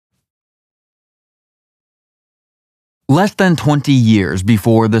Less than 20 years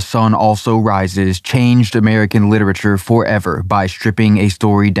before The Sun Also Rises changed American literature forever by stripping a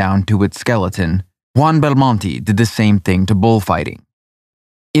story down to its skeleton, Juan Belmonte did the same thing to bullfighting.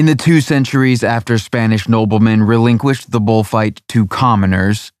 In the 2 centuries after Spanish noblemen relinquished the bullfight to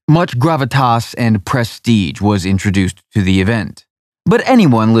commoners, much gravitas and prestige was introduced to the event. But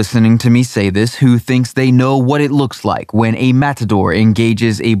anyone listening to me say this who thinks they know what it looks like when a matador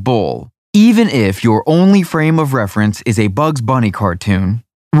engages a bull, even if your only frame of reference is a Bugs Bunny cartoon,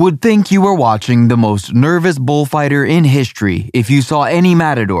 would think you were watching the most nervous bullfighter in history if you saw any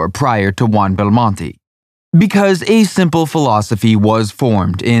matador prior to Juan Belmonte. Because a simple philosophy was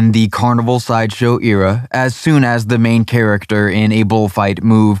formed in the carnival sideshow era as soon as the main character in a bullfight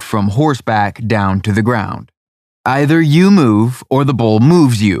moved from horseback down to the ground. Either you move or the bull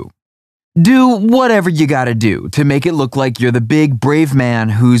moves you. Do whatever you gotta do to make it look like you're the big brave man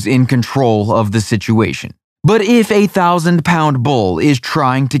who's in control of the situation. But if a 1,000-pound bull is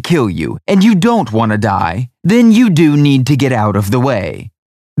trying to kill you and you don't want to die, then you do need to get out of the way.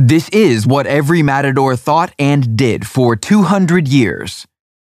 This is what every matador thought and did for 200 years,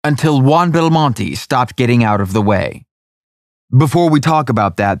 until Juan Belmonte stopped getting out of the way. Before we talk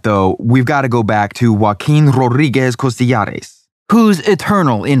about that, though, we've got to go back to Joaquin Rodriguez Costillares, whose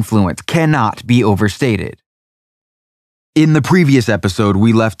eternal influence cannot be overstated. In the previous episode,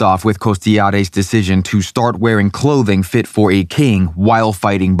 we left off with Costillares' decision to start wearing clothing fit for a king while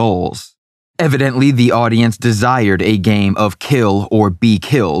fighting bulls. Evidently, the audience desired a game of kill or be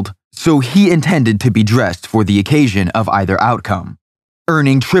killed, so he intended to be dressed for the occasion of either outcome.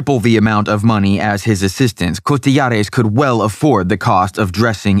 Earning triple the amount of money as his assistants, Costillares could well afford the cost of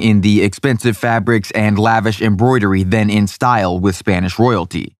dressing in the expensive fabrics and lavish embroidery then in style with Spanish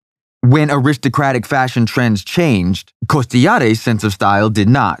royalty. When aristocratic fashion trends changed, Costillares' sense of style did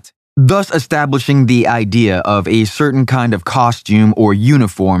not, thus establishing the idea of a certain kind of costume or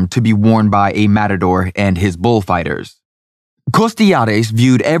uniform to be worn by a matador and his bullfighters. Costillares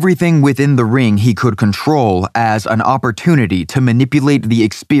viewed everything within the ring he could control as an opportunity to manipulate the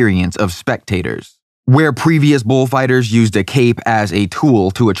experience of spectators. Where previous bullfighters used a cape as a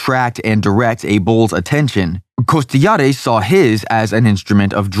tool to attract and direct a bull's attention, Costillares saw his as an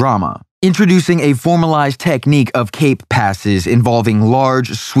instrument of drama, introducing a formalized technique of cape passes involving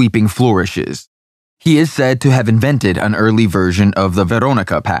large, sweeping flourishes. He is said to have invented an early version of the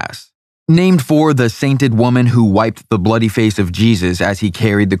Veronica pass, named for the sainted woman who wiped the bloody face of Jesus as he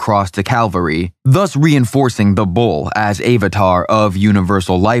carried the cross to Calvary, thus reinforcing the bull as avatar of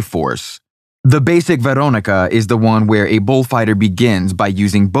universal life force. The basic Veronica is the one where a bullfighter begins by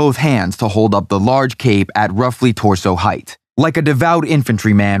using both hands to hold up the large cape at roughly torso height, like a devout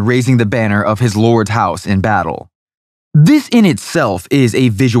infantryman raising the banner of his lord's house in battle. This in itself is a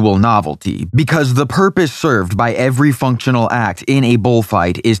visual novelty because the purpose served by every functional act in a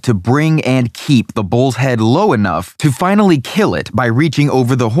bullfight is to bring and keep the bull's head low enough to finally kill it by reaching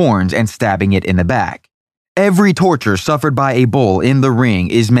over the horns and stabbing it in the back. Every torture suffered by a bull in the ring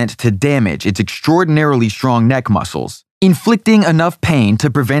is meant to damage its extraordinarily strong neck muscles, inflicting enough pain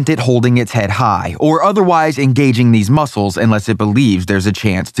to prevent it holding its head high or otherwise engaging these muscles unless it believes there's a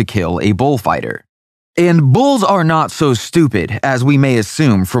chance to kill a bullfighter. And bulls are not so stupid as we may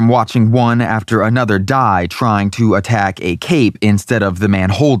assume from watching one after another die trying to attack a cape instead of the man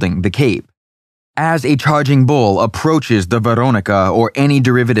holding the cape. As a charging bull approaches the Veronica or any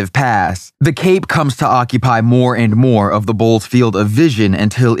derivative pass, the cape comes to occupy more and more of the bull's field of vision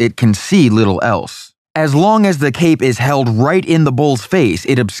until it can see little else. As long as the cape is held right in the bull's face,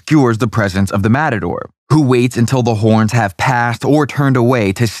 it obscures the presence of the matador, who waits until the horns have passed or turned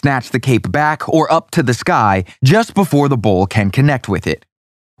away to snatch the cape back or up to the sky just before the bull can connect with it.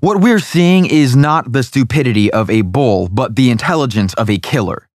 What we're seeing is not the stupidity of a bull, but the intelligence of a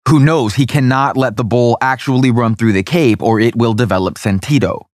killer, who knows he cannot let the bull actually run through the cape or it will develop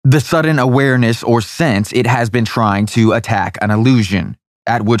sentido, the sudden awareness or sense it has been trying to attack an illusion,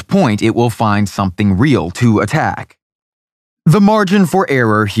 at which point it will find something real to attack. The margin for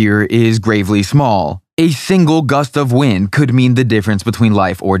error here is gravely small. A single gust of wind could mean the difference between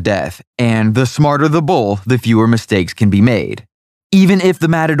life or death, and the smarter the bull, the fewer mistakes can be made. Even if the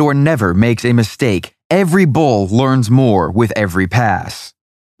matador never makes a mistake, every bull learns more with every pass.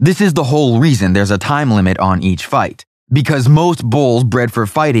 This is the whole reason there's a time limit on each fight, because most bulls bred for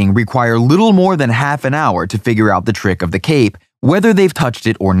fighting require little more than half an hour to figure out the trick of the cape, whether they've touched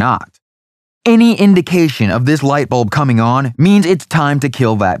it or not. Any indication of this light bulb coming on means it's time to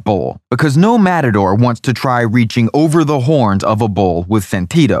kill that bull, because no matador wants to try reaching over the horns of a bull with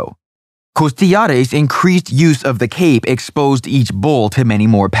sentido. Costillares' increased use of the cape exposed each bull to many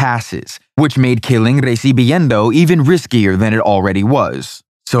more passes, which made killing Recibiendo even riskier than it already was.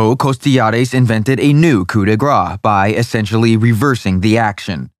 So Costillares invented a new coup de grace by essentially reversing the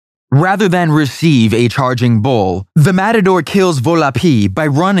action. Rather than receive a charging bull, the matador kills Volapí by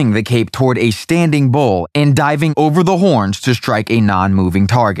running the cape toward a standing bull and diving over the horns to strike a non-moving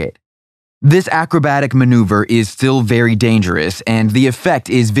target. This acrobatic maneuver is still very dangerous, and the effect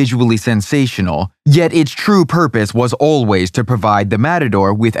is visually sensational, yet its true purpose was always to provide the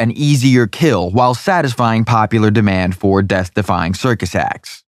matador with an easier kill while satisfying popular demand for death-defying circus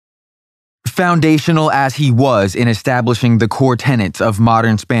acts. Foundational as he was in establishing the core tenets of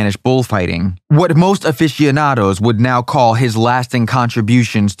modern Spanish bullfighting, what most aficionados would now call his lasting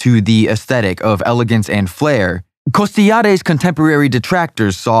contributions to the aesthetic of elegance and flair, Costillares' contemporary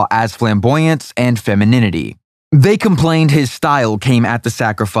detractors saw as flamboyance and femininity. They complained his style came at the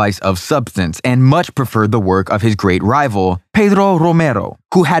sacrifice of substance and much preferred the work of his great rival, Pedro Romero,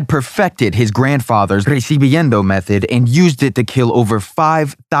 who had perfected his grandfather's Recibiendo method and used it to kill over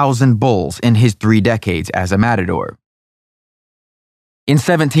 5,000 bulls in his 3 decades as a matador. In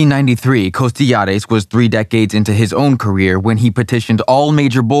 1793, Costillares was 3 decades into his own career when he petitioned all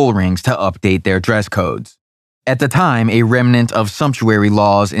major bull rings to update their dress codes. At the time, a remnant of sumptuary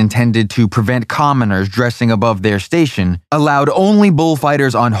laws intended to prevent commoners dressing above their station allowed only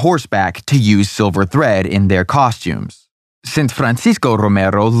bullfighters on horseback to use silver thread in their costumes. Since Francisco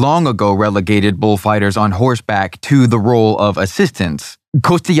Romero long ago relegated bullfighters on horseback to the role of assistants,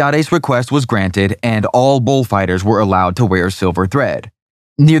 Costillares' request was granted and all bullfighters were allowed to wear silver thread.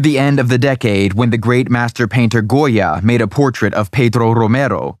 Near the end of the decade, when the great master painter Goya made a portrait of Pedro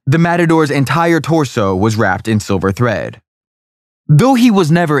Romero, the matador's entire torso was wrapped in silver thread. Though he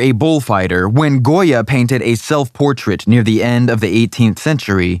was never a bullfighter, when Goya painted a self-portrait near the end of the 18th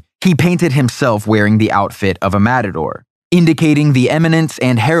century, he painted himself wearing the outfit of a matador, indicating the eminence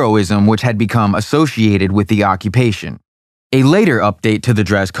and heroism which had become associated with the occupation. A later update to the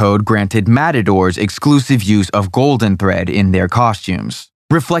dress code granted matadors exclusive use of golden thread in their costumes,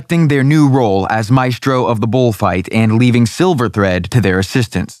 reflecting their new role as maestro of the bullfight and leaving silver thread to their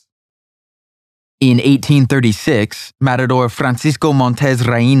assistants. In 1836, Matador Francisco Montes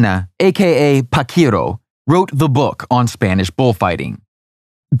Reina, aka Paquiro, wrote the book on Spanish bullfighting.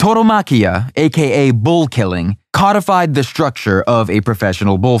 Tauromaquia, aka bull killing, codified the structure of a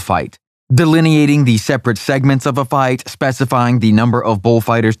professional bullfight, delineating the separate segments of a fight, specifying the number of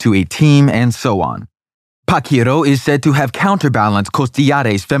bullfighters to a team, and so on. Paquiro is said to have counterbalanced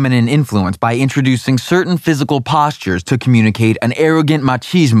Costillares' feminine influence by introducing certain physical postures to communicate an arrogant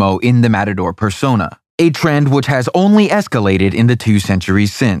machismo in the matador persona, a trend which has only escalated in the 2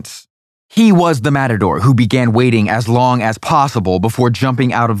 centuries since. He was the matador who began waiting as long as possible before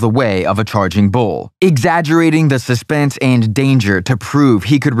jumping out of the way of a charging bull, exaggerating the suspense and danger to prove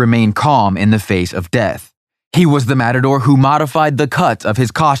he could remain calm in the face of death. He was the matador who modified the cut of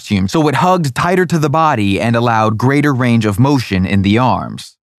his costume so it hugged tighter to the body and allowed greater range of motion in the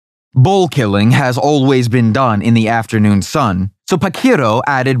arms. Bull killing has always been done in the afternoon sun, so Paquiro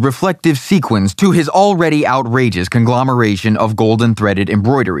added reflective sequins to his already outrageous conglomeration of golden threaded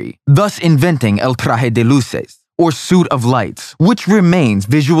embroidery, thus inventing el traje de luces, or suit of lights, which remains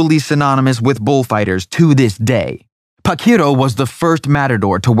visually synonymous with bullfighters to this day. Paquiro was the first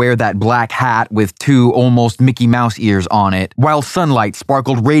matador to wear that black hat with 2 almost Mickey Mouse ears on it, while sunlight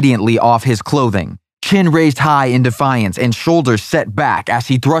sparkled radiantly off his clothing, chin raised high in defiance and shoulders set back as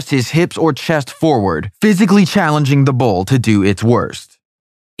he thrust his hips or chest forward, physically challenging the bull to do its worst.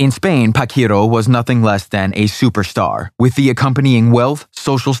 In Spain, Paquiro was nothing less than a superstar, with the accompanying wealth,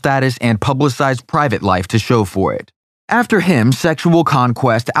 social status, and publicized private life to show for it. After him, sexual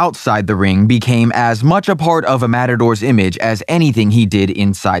conquest outside the ring became as much a part of a matador's image as anything he did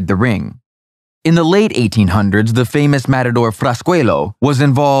inside the ring. In the late 1800s, the famous matador Frasquelo was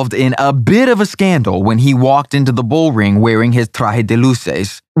involved in a bit of a scandal when he walked into the bull ring wearing his traje de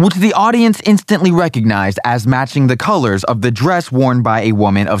luces, which the audience instantly recognized as matching the colors of the dress worn by a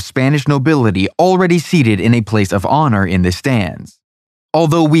woman of Spanish nobility already seated in a place of honor in the stands.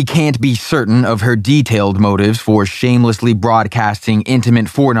 Although we can't be certain of her detailed motives for shamelessly broadcasting intimate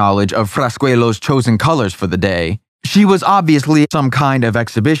foreknowledge of Frasquelo's chosen colors for the day, she was obviously some kind of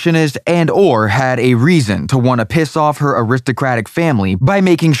exhibitionist and/or had a reason to want to piss off her aristocratic family by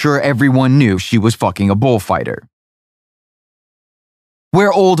making sure everyone knew she was fucking a bullfighter.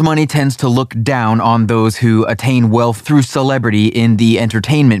 Where old money tends to look down on those who attain wealth through celebrity in the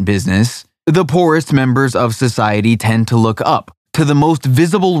entertainment business, the poorest members of society tend to look up to the most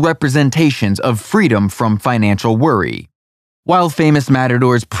visible representations of freedom from financial worry. While famous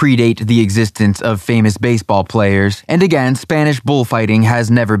matadors predate the existence of famous baseball players, and again, Spanish bullfighting has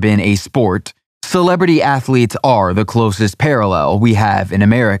never been a sport, celebrity athletes are the closest parallel we have in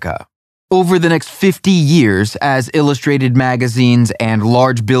America. Over the next 50 years, as illustrated magazines and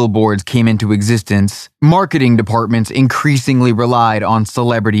large billboards came into existence, marketing departments increasingly relied on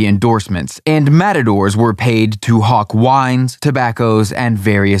celebrity endorsements, and matadors were paid to hawk wines, tobaccos, and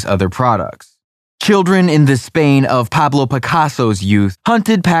various other products. Children in the Spain of Pablo Picasso's youth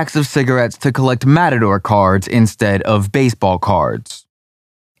hunted packs of cigarettes to collect matador cards instead of baseball cards.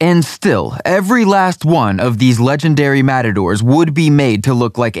 And still, every last one of these legendary matadors would be made to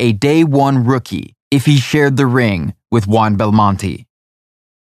look like a day one rookie if he shared the ring with Juan Belmonte.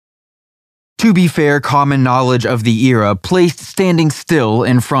 To be fair, common knowledge of the era placed standing still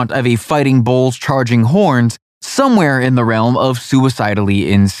in front of a fighting bull's charging horns somewhere in the realm of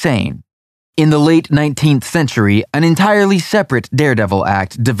suicidally insane. In the late 19th century, an entirely separate Daredevil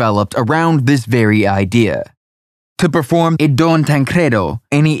act developed around this very idea. To perform a Don Tancredo,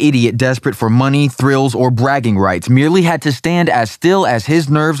 any idiot desperate for money, thrills, or bragging rights merely had to stand as still as his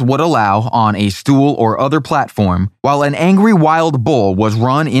nerves would allow on a stool or other platform, while an angry wild bull was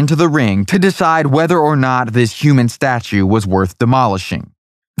run into the ring to decide whether or not this human statue was worth demolishing.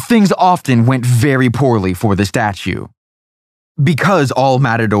 Things often went very poorly for the statue. Because all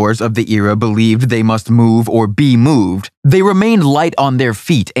matadors of the era believed they must move or be moved, they remained light on their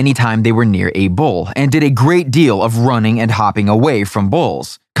feet anytime they were near a bull and did a great deal of running and hopping away from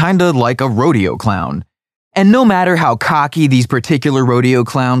bulls, kinda like a rodeo clown. And no matter how cocky these particular rodeo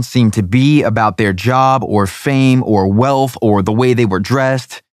clowns seemed to be about their job or fame or wealth or the way they were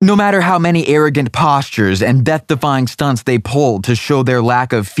dressed, no matter how many arrogant postures and death-defying stunts they pulled to show their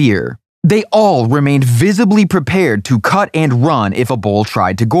lack of fear, they all remained visibly prepared to cut and run if a bull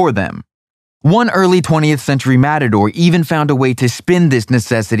tried to gore them. One early 20th century matador even found a way to spin this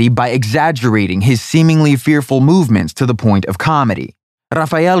necessity by exaggerating his seemingly fearful movements to the point of comedy.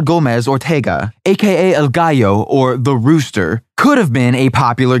 Rafael Gomez Ortega, aka El Gallo or the Rooster, could have been a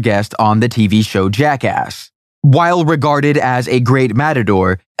popular guest on the TV show Jackass. While regarded as a great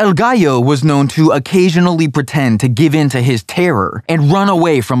matador, El Gallo was known to occasionally pretend to give in to his terror and run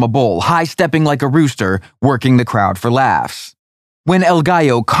away from a bull, high-stepping like a rooster, working the crowd for laughs. When El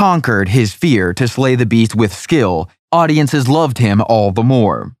Gallo conquered his fear to slay the beast with skill, audiences loved him all the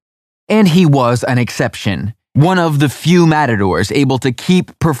more. And he was an exception, one of the few matadors able to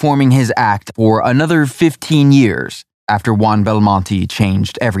keep performing his act for another 15 years after Juan Belmonte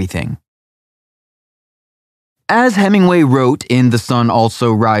changed everything. As Hemingway wrote in The Sun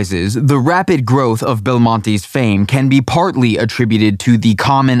Also Rises, the rapid growth of Belmonte's fame can be partly attributed to the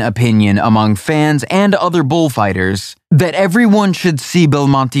common opinion among fans and other bullfighters that everyone should see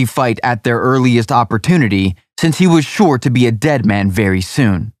Belmonte fight at their earliest opportunity, since he was sure to be a dead man very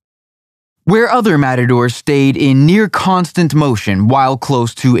soon. Where other matadors stayed in near constant motion while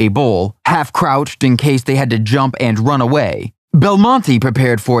close to a bull, half crouched in case they had to jump and run away, Belmonte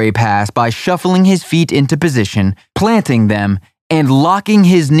prepared for a pass by shuffling his feet into position, planting them, and locking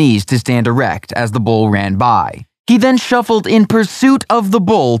his knees to stand erect as the bull ran by. He then shuffled in pursuit of the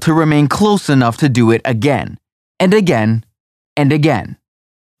bull to remain close enough to do it again, and again, and again.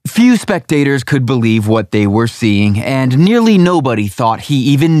 Few spectators could believe what they were seeing, and nearly nobody thought he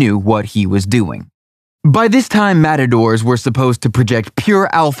even knew what he was doing. By this time, matadors were supposed to project pure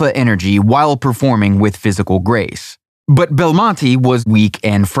alpha energy while performing with physical grace. But Belmonte was weak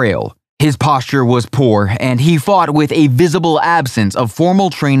and frail. His posture was poor, and he fought with a visible absence of formal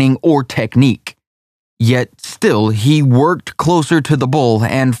training or technique. Yet still, he worked closer to the bull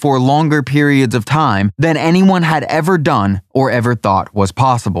and for longer periods of time than anyone had ever done or ever thought was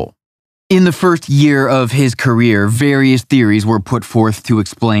possible. In the first year of his career, various theories were put forth to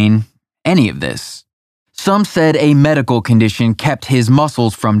explain any of this. Some said a medical condition kept his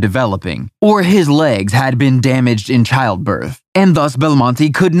muscles from developing, or his legs had been damaged in childbirth, and thus Belmonte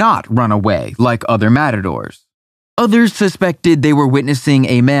could not run away like other matadors. Others suspected they were witnessing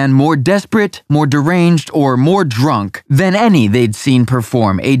a man more desperate, more deranged, or more drunk than any they'd seen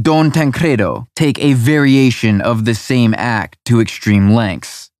perform a Don Tancredo, take a variation of the same act to extreme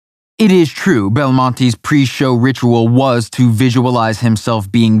lengths. It is true, Belmonte's pre-show ritual was to visualize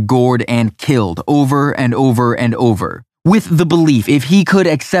himself being gored and killed over and over and over, with the belief if he could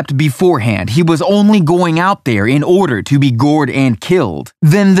accept beforehand he was only going out there in order to be gored and killed,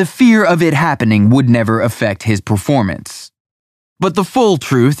 then the fear of it happening would never affect his performance. But the full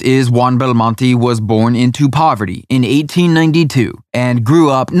truth is Juan Belmonte was born into poverty in 1892 and grew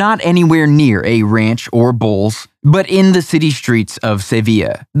up not anywhere near a ranch or bulls, but in the city streets of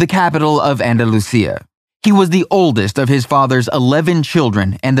Sevilla, the capital of Andalusia. He was the oldest of his father's 11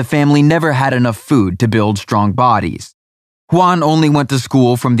 children, and the family never had enough food to build strong bodies. Juan only went to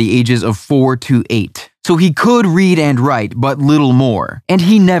school from the ages of 4 to 8, so he could read and write but little more, and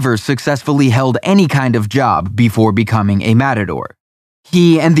he never successfully held any kind of job before becoming a matador.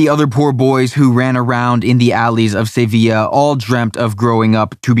 He and the other poor boys who ran around in the alleys of Sevilla all dreamt of growing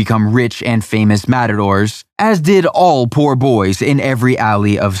up to become rich and famous matadors, as did all poor boys in every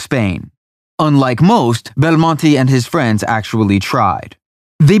alley of Spain. Unlike most, Belmonte and his friends actually tried.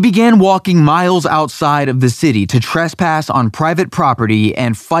 They began walking miles outside of the city to trespass on private property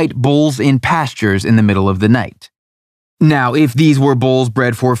and fight bulls in pastures in the middle of the night. Now, if these were bulls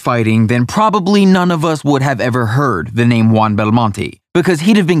bred for fighting, then probably none of us would have ever heard the name Juan Belmonte, because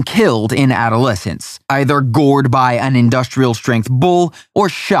he'd have been killed in adolescence, either gored by an industrial-strength bull or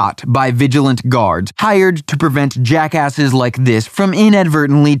shot by vigilant guards hired to prevent jackasses like this from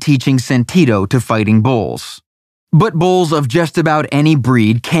inadvertently teaching sentido to fighting bulls. But bulls of just about any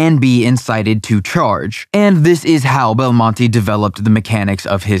breed can be incited to charge, and this is how Belmonte developed the mechanics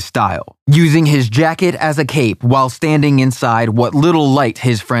of his style, using his jacket as a cape while standing inside what little light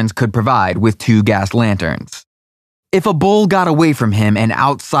his friends could provide with 2 gas lanterns. If a bull got away from him and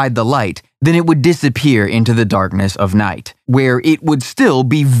outside the light, then it would disappear into the darkness of night, where it would still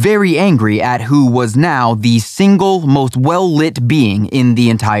be very angry at who was now the single most well-lit being in the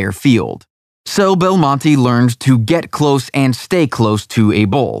entire field. So Belmonte learned to get close and stay close to a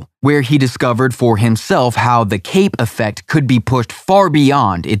bull, where he discovered for himself how the cape effect could be pushed far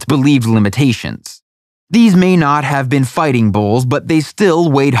beyond its believed limitations. These may not have been fighting bulls, but they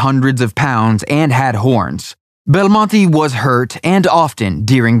still weighed hundreds of pounds and had horns. Belmonte was hurt and often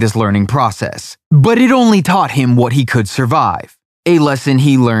during this learning process, but it only taught him what he could survive. A lesson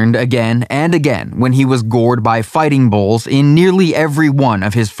he learned again and again when he was gored by fighting bulls in nearly every one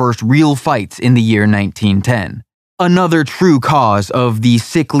of his first real fights in the year 1910. Another true cause of the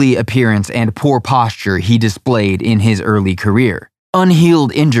sickly appearance and poor posture he displayed in his early career.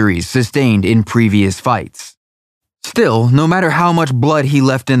 Unhealed injuries sustained in previous fights. Still, no matter how much blood he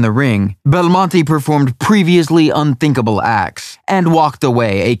left in the ring, Belmonte performed previously unthinkable acts and walked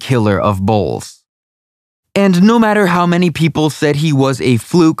away a killer of bulls. And no matter how many people said he was a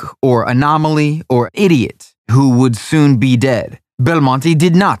fluke or anomaly or idiot who would soon be dead, Belmonte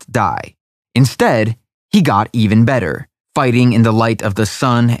did not die. Instead, he got even better, fighting in the light of the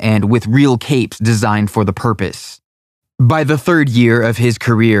sun and with real capes designed for the purpose. By the 3rd year of his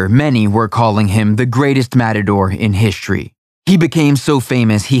career, many were calling him the greatest matador in history. He became so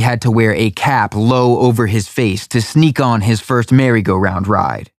famous he had to wear a cap low over his face to sneak on his first merry-go-round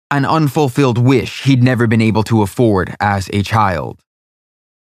ride. An unfulfilled wish he'd never been able to afford as a child.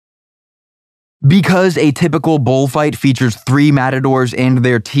 Because a typical bullfight features 3 matadors and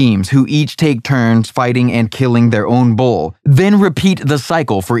their teams who each take turns fighting and killing their own bull, then repeat the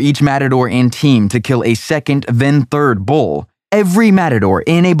cycle for each matador and team to kill a second then third bull, every matador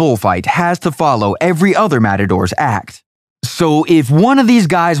in a bullfight has to follow every other matador's act. So if one of these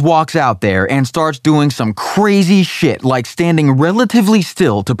guys walks out there and starts doing some crazy shit like standing relatively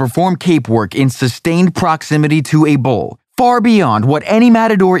still to perform cape work in sustained proximity to a bull, far beyond what any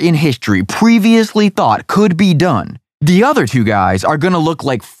matador in history previously thought could be done, the other 2 guys are gonna look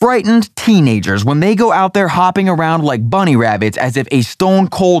like frightened teenagers when they go out there hopping around like bunny rabbits as if a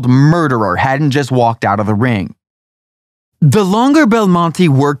stone-cold murderer hadn't just walked out of the ring. The longer Belmonte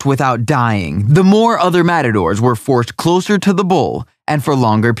worked without dying, the more other matadors were forced closer to the bull and for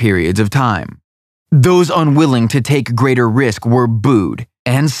longer periods of time. Those unwilling to take greater risk were booed,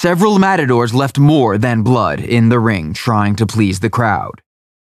 and several matadors left more than blood in the ring trying to please the crowd.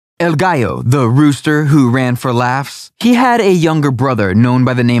 El Gallo, the rooster who ran for laughs, he had a younger brother known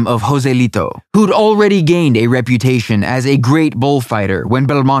by the name of Joselito, who'd already gained a reputation as a great bullfighter when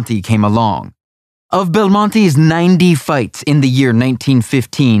Belmonte came along. Of Belmonte's 90 fights in the year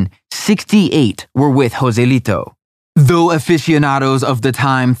 1915, 68 were with Joselito. Though aficionados of the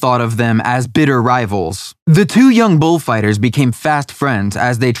time thought of them as bitter rivals, the 2 young bullfighters became fast friends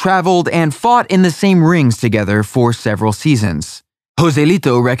as they traveled and fought in the same rings together for several seasons.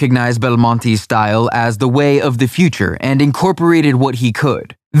 Joselito recognized Belmonte's style as the way of the future and incorporated what he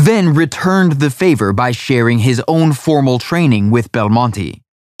could, then returned the favor by sharing his own formal training with Belmonte.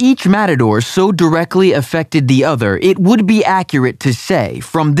 Each matador so directly affected the other, it would be accurate to say,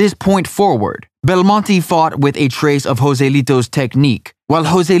 from this point forward, Belmonte fought with a trace of Joselito's technique, while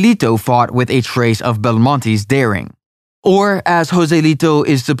Joselito fought with a trace of Belmonte's daring. Or, as Joselito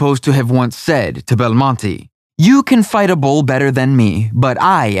is supposed to have once said to Belmonte, "You can fight a bull better than me, but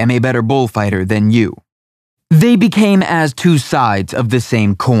I am a better bullfighter than you." They became as 2 sides of the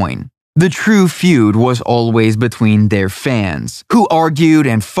same coin. The true feud was always between their fans, who argued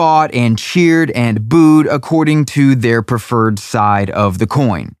and fought and cheered and booed according to their preferred side of the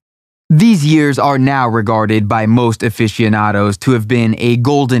coin. These years are now regarded by most aficionados to have been a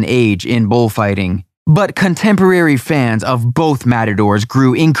golden age in bullfighting, but contemporary fans of both matadors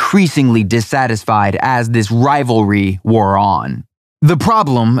grew increasingly dissatisfied as this rivalry wore on. The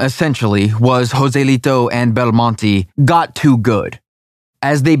problem, essentially, was Joselito and Belmonte got too good.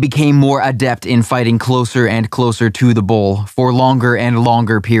 As they became more adept in fighting closer and closer to the bull for longer and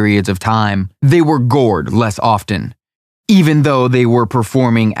longer periods of time, they were gored less often. Even though they were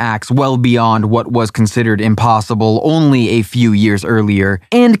performing acts well beyond what was considered impossible only a few years earlier,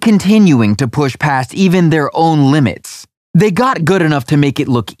 and continuing to push past even their own limits, they got good enough to make it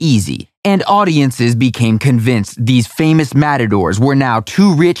look easy, and audiences became convinced these famous matadors were now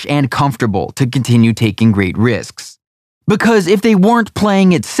too rich and comfortable to continue taking great risks. Because if they weren't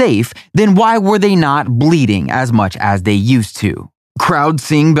playing it safe, then why were they not bleeding as much as they used to? Crowds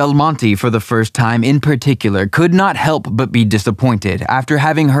seeing Belmonte for the first time in particular could not help but be disappointed after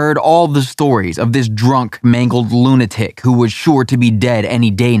having heard all the stories of this drunk, mangled lunatic who was sure to be dead any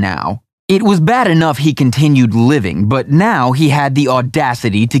day now. It was bad enough he continued living, but now he had the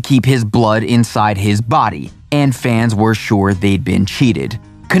audacity to keep his blood inside his body, and fans were sure they'd been cheated.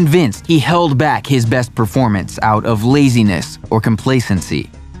 Convinced, he held back his best performance out of laziness or complacency.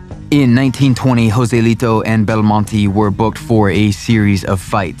 In 1920, Joselito and Belmonte were booked for a series of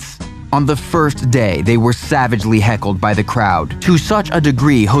fights. On the first day, they were savagely heckled by the crowd, to such a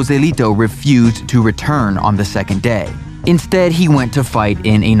degree Joselito refused to return on the second day. Instead, he went to fight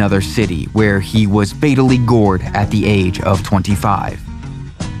in another city, where he was fatally gored at the age of 25.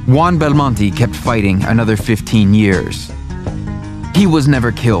 Juan Belmonte kept fighting another 15 years. He was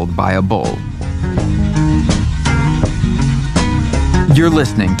never killed by a bull. You're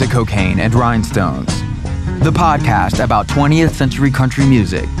listening to Cocaine and Rhinestones, the podcast about 20th century country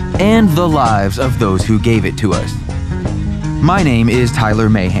music and the lives of those who gave it to us. My name is Tyler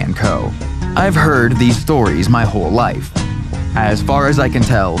Mahan Coe. I've heard these stories my whole life. As far as I can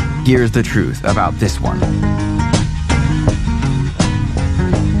tell, here's the truth about this one.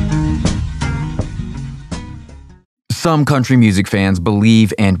 Some country music fans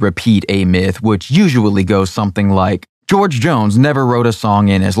believe and repeat a myth which usually goes something like, George Jones never wrote a song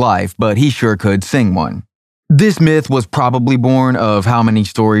in his life, but he sure could sing one. This myth was probably born of how many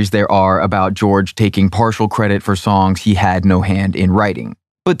stories there are about George taking partial credit for songs he had no hand in writing.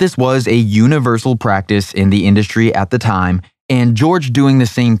 But this was a universal practice in the industry at the time, and George doing the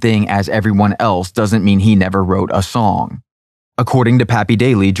same thing as everyone else doesn't mean he never wrote a song. According to Pappy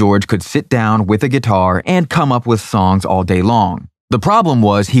Daly, George could sit down with a guitar and come up with songs all day long. The problem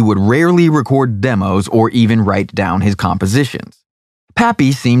was he would rarely record demos or even write down his compositions.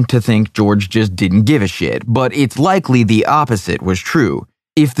 Pappy seemed to think George just didn't give a shit, but it's likely the opposite was true.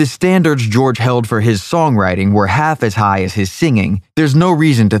 If the standards George held for his songwriting were half as high as his singing, there's no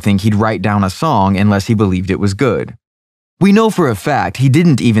reason to think he'd write down a song unless he believed it was good. We know for a fact he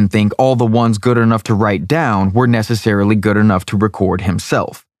didn't even think all the ones good enough to write down were necessarily good enough to record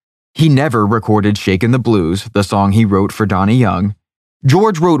himself. He never recorded Shakin' the Blues, the song he wrote for Donnie Young.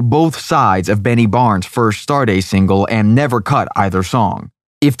 George wrote both sides of Benny Barnes' first Starday single and never cut either song.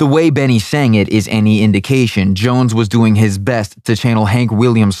 If the way Benny sang it is any indication, Jones was doing his best to channel Hank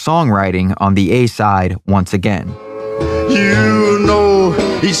Williams' songwriting on the A-side once again. You know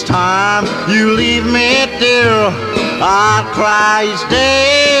each time you leave me, dear, I cry each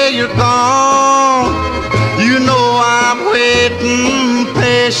day you're gone. You know I'm waiting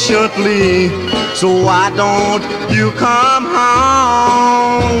patiently, so why don't you come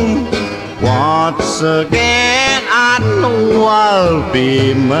home? Once again I know I'll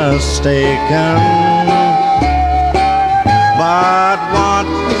be mistaken, but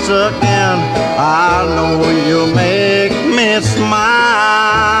once again I know you'll make me smile.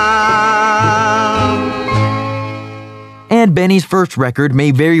 And Benny's first record may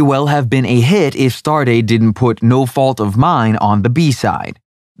very well have been a hit if Starday didn't put No Fault of Mine on the B-side.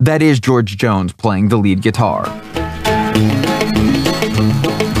 That is George Jones playing the lead guitar.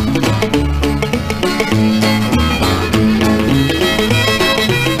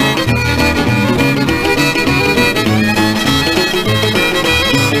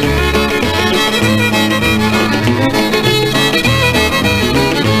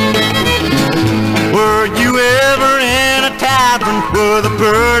 Where the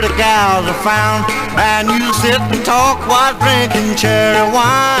pretty gals are found, and you sit and talk while drinking cherry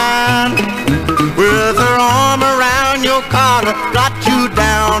wine. With her arm around your collar, got you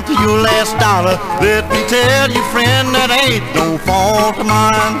down to your last dollar. Let me tell you, friend, that ain't no fault of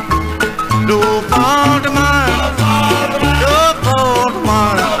mine. no fault of mine, no fault of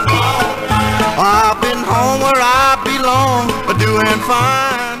mine. I've been home where I belong, but doing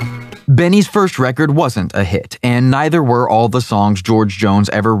fine. Benny's first record wasn't a hit, and neither were all the songs George Jones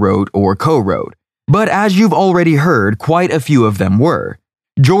ever wrote or co-wrote. But as you've already heard, quite a few of them were.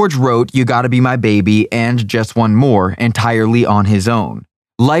 George wrote You Gotta Be My Baby and Just One More entirely on his own.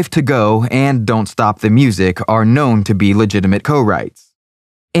 Life to Go and Don't Stop the Music are known to be legitimate co-writes.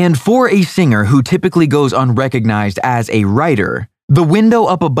 And for a singer who typically goes unrecognized as a writer, The Window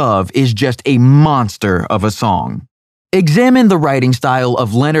Up Above is just a monster of a song. Examine the writing style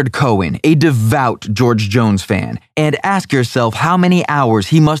of Leonard Cohen, a devout George Jones fan, and ask yourself how many hours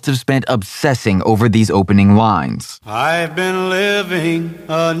he must have spent obsessing over these opening lines. I've been living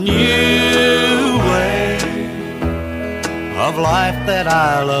a new way of life that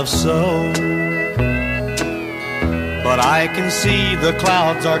I love so, but I can see the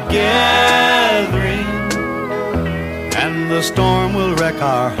clouds are gathering and the storm will wreck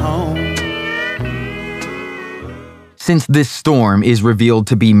our home. Since this storm is revealed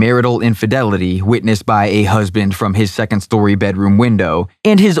to be marital infidelity witnessed by a husband from his second-story bedroom window,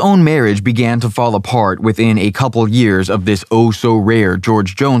 and his own marriage began to fall apart within a couple years of this oh-so-rare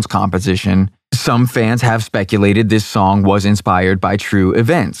George Jones composition, some fans have speculated this song was inspired by true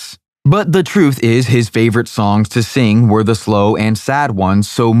events. But the truth is his favorite songs to sing were the slow and sad ones,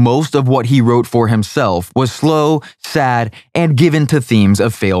 so most of what he wrote for himself was slow, sad, and given to themes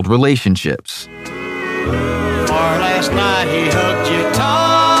of failed relationships. For last night he hugged you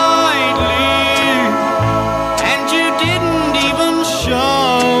tightly, and you didn't even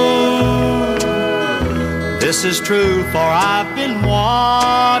show. This is true, for I've been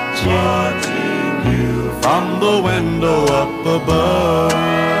watching you from the window up above.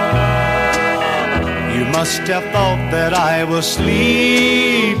 You must have thought that I was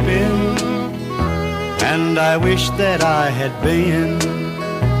sleeping, and I wish that I had been.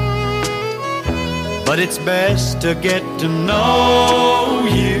 But it's best to get to know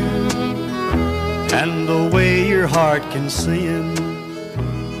you and the way your heart can sin.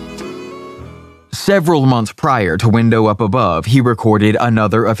 Several months prior to Window Up Above, he recorded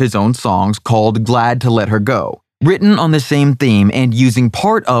another of his own songs called Glad to Let Her Go, written on the same theme and using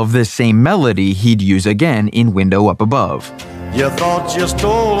part of the same melody he'd use again in Window Up Above. You thought you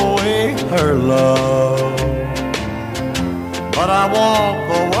stole away her love, but I want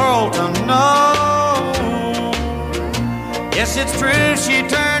the world to know. Yes, it's true, she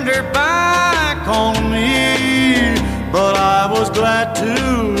turned her back on me, but I was glad to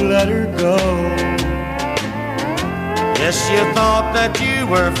let her go. Yes, you thought that you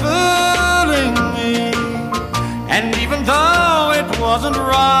were fooling me, and even though it wasn't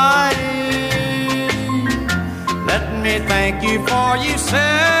right, let me thank you for you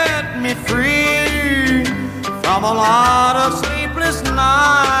set me free from a lot of sleepless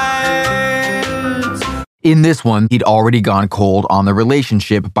nights. In this one, he'd already gone cold on the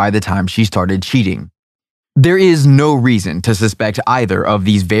relationship by the time she started cheating. There is no reason to suspect either of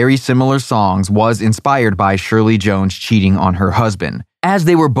these very similar songs was inspired by Shirley Jones cheating on her husband, as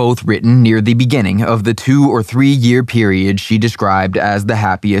they were both written near the beginning of the 2 or 3 year period she described as the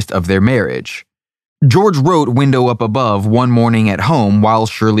happiest of their marriage. George wrote Window Up Above one morning at home while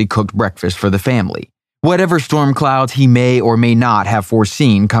Shirley cooked breakfast for the family. Whatever storm clouds he may or may not have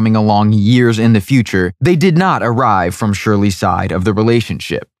foreseen coming along years in the future, they did not arrive from Shirley's side of the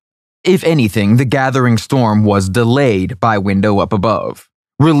relationship. If anything, the gathering storm was delayed by Window Up Above.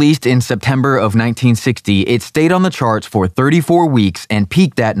 Released in September of 1960, it stayed on the charts for 34 weeks and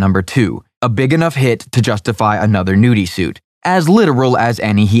peaked at number 2, a big enough hit to justify another nudie suit, as literal as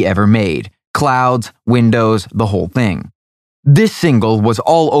any he ever made. Clouds, windows, the whole thing. This single was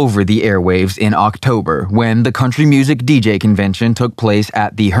all over the airwaves in October when the country music DJ convention took place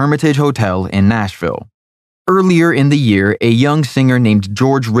at the Hermitage Hotel in Nashville. Earlier in the year, a young singer named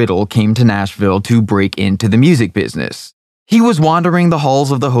George Riddle came to Nashville to break into the music business. He was wandering the halls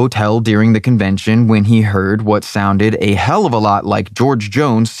of the hotel during the convention when he heard what sounded a hell of a lot like George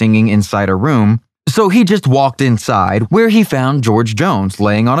Jones singing inside a room, so he just walked inside where he found George Jones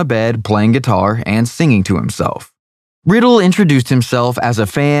laying on a bed playing guitar and singing to himself. Riddle introduced himself as a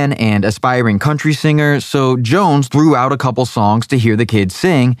fan and aspiring country singer, so Jones threw out a couple songs to hear the kids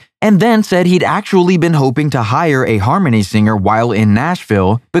sing, and then said he'd actually been hoping to hire a harmony singer while in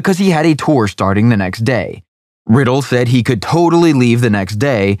Nashville because he had a tour starting the next day. Riddle said he could totally leave the next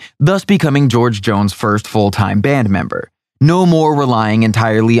day, thus becoming George Jones' first full-time band member. No more relying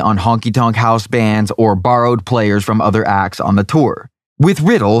entirely on honky-tonk house bands or borrowed players from other acts on the tour. With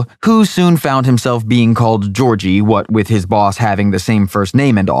Riddle, who soon found himself being called Georgie, what with his boss having the same first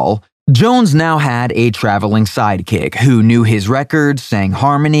name and all, Jones now had a traveling sidekick who knew his records, sang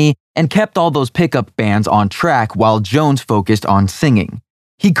harmony, and kept all those pickup bands on track while Jones focused on singing.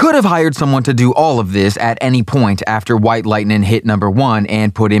 He could have hired someone to do all of this at any point after White Lightning hit #1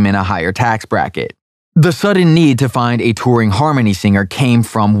 and put him in a higher tax bracket. The sudden need to find a touring harmony singer came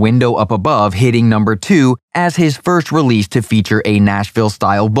from Window Up Above hitting #2 as his first release to feature a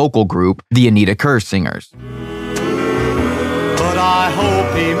Nashville-style vocal group, the Anita Kerr Singers. But I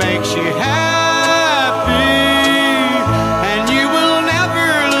hope he makes you happy, and you will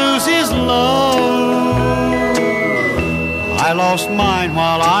never lose his love. I lost mine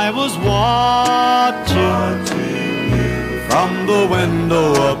while I was watching from the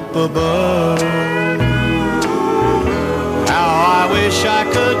window up above. How I wish I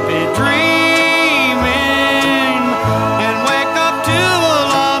could be dreaming and wake up to a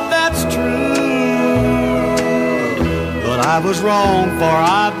love that's true. But I was wrong, for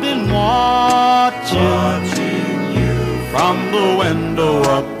I've been watching you from the window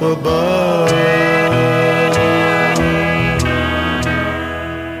up above.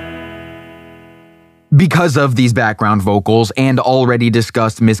 Because of these background vocals and already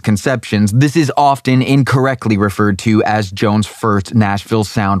discussed misconceptions, this is often incorrectly referred to as Jones' first Nashville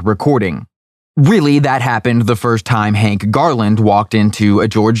Sound recording. Really, that happened the first time Hank Garland walked into a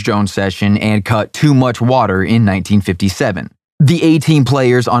George Jones session and cut Too Much Water in 1957. The A-Team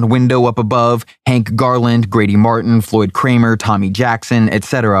players on Window Up Above, Hank Garland, Grady Martin, Floyd Kramer, Tommy Jackson,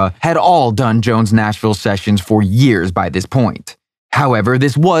 etc., had all done Jones' Nashville sessions for years by this point. However,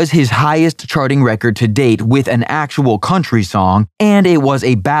 this was his highest charting record to date with an actual country song, and it was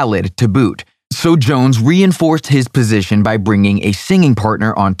a ballad to boot. So Jones reinforced his position by bringing a singing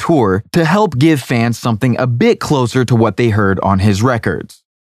partner on tour to help give fans something a bit closer to what they heard on his records.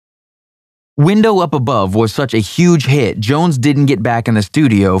 Window Up Above was such a huge hit, Jones didn't get back in the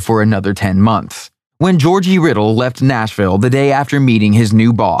studio for another 10 months. When Georgie Riddle left Nashville the day after meeting his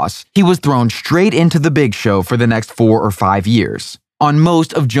new boss, he was thrown straight into the big show for the next 4 or 5 years. On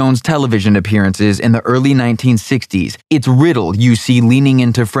most of Jones' television appearances in the early 1960s, it's Riddle you see leaning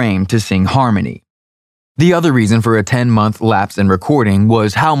into frame to sing harmony. The other reason for a 10-month lapse in recording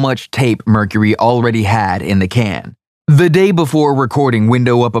was how much tape Mercury already had in the can. The day before recording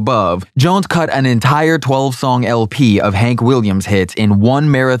Window Up Above, Jones cut an entire 12-song LP of Hank Williams hits in one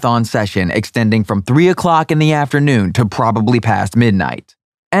marathon session extending from 3 o'clock in the afternoon to probably past midnight.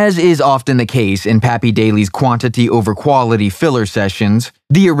 As is often the case in Pappy Daly's quantity over quality filler sessions,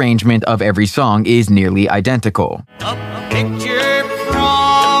 the arrangement of every song is nearly identical. A picture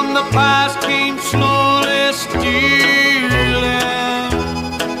from the past came slowly stealing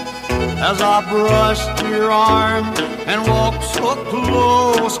as I brushed your arm and walked so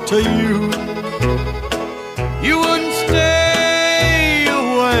close to you. You wouldn't stay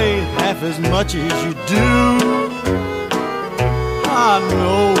away half as much as you do. I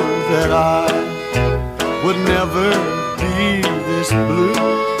know that I would never be this blue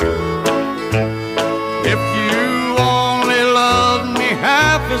if you only loved me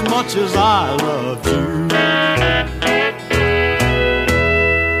half as much as I loved you.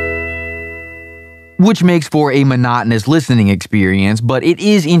 Which makes for a monotonous listening experience, but it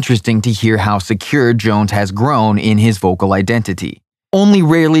is interesting to hear how secure Jones has grown in his vocal identity, only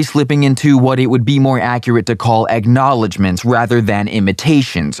rarely slipping into what it would be more accurate to call acknowledgments rather than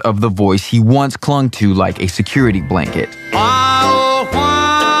imitations of the voice he once clung to like a security blanket. Oh,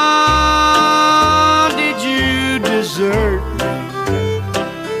 why did you desert me?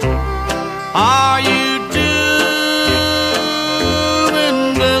 Are you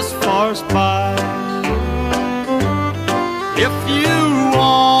doing this for spite? If you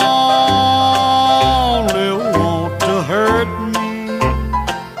only want to hurt me,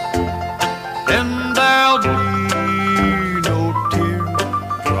 then there'll be no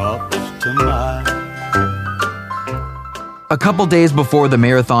teardrops tonight. A couple days before the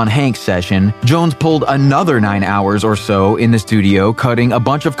Marathon Hank session, Jones pulled another 9 hours or so in the studio, cutting a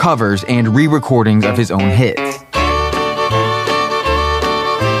bunch of covers and re-recordings of his own hits.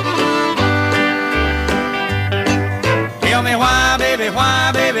 Tell me why, baby,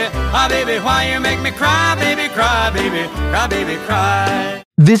 why, baby, why, baby, why you make me cry, baby, cry, baby, cry, baby, cry.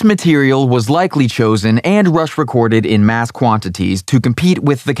 This material was likely chosen and rush recorded in mass quantities to compete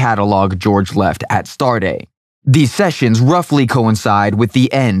with the catalog George left at Starday. These sessions roughly coincide with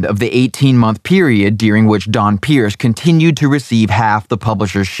the end of the 18-month period during which Don Pierce continued to receive half the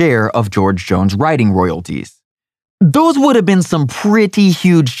publisher's share of George Jones' writing royalties. Those would have been some pretty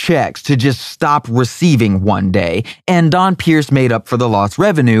huge checks to just stop receiving one day, and Don Pierce made up for the lost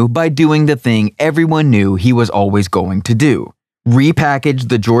revenue by doing the thing everyone knew he was always going to do: repackage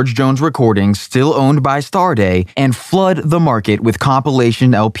the George Jones recordings still owned by Starday, and flood the market with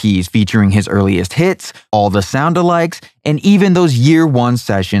compilation LPs featuring his earliest hits, all the sound-alikes, and even those year one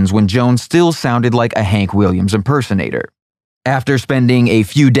sessions when Jones still sounded like a Hank Williams impersonator. After spending a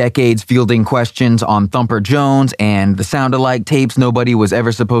few decades fielding questions on Thumper Jones and the sound-alike tapes nobody was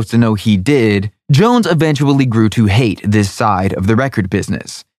ever supposed to know he did, Jones eventually grew to hate this side of the record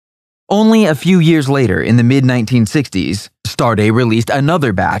business. Only a few years later, in the mid-1960s, Starday released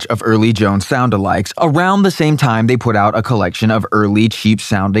another batch of early Jones sound-alikes around the same time they put out a collection of early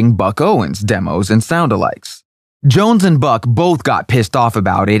cheap-sounding Buck Owens demos and sound-alikes. Jones and Buck both got pissed off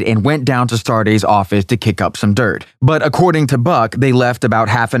about it and went down to Starday's office to kick up some dirt. But according to Buck, they left about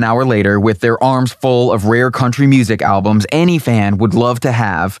half an hour later with their arms full of rare country music albums any fan would love to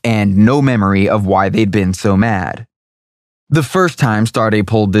have and no memory of why they'd been so mad. The first time Starday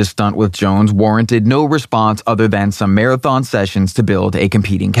pulled this stunt with Jones warranted no response other than some marathon sessions to build a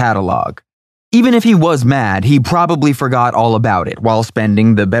competing catalog. Even if he was mad, he probably forgot all about it while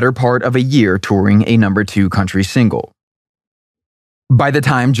spending the better part of a year touring a number 2 country single. By the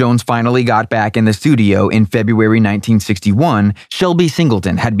time Jones finally got back in the studio in February 1961, Shelby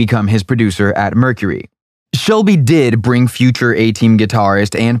Singleton had become his producer at Mercury. Shelby did bring future A-Team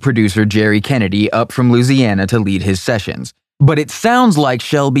guitarist and producer Jerry Kennedy up from Louisiana to lead his sessions. But it sounds like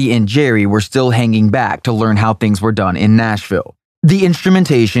Shelby and Jerry were still hanging back to learn how things were done in Nashville. The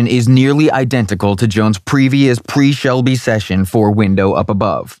instrumentation is nearly identical to Jones' previous pre-Shelby session for Window Up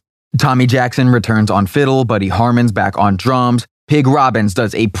Above. Tommy Jackson returns on fiddle, Buddy Harmon's back on drums, Pig Robbins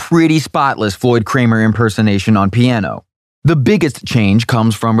does a pretty spotless Floyd Kramer impersonation on piano. The biggest change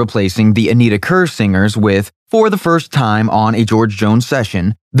comes from replacing the Anita Kerr singers with, for the first time on a George Jones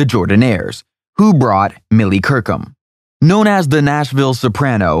session, the Jordanaires, who brought Millie Kirkham. Known as the Nashville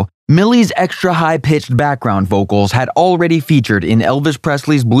soprano, Millie's extra high-pitched background vocals had already featured in Elvis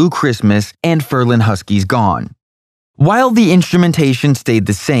Presley's Blue Christmas and Ferlin Husky's Gone. While the instrumentation stayed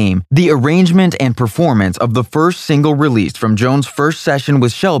the same, the arrangement and performance of the first single released from Jones' first session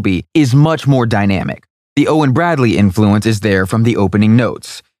with Shelby is much more dynamic. The Owen Bradley influence is there from the opening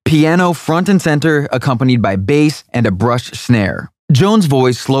notes. Piano front and center, accompanied by bass and a brushed snare. Jones'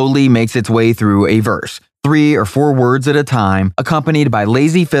 voice slowly makes its way through a verse, 3 or 4 words at a time, accompanied by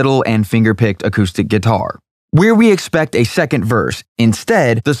lazy fiddle and finger-picked acoustic guitar. Where we expect a second verse,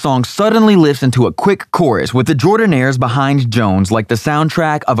 instead, the song suddenly lifts into a quick chorus with the Jordanaires behind Jones like the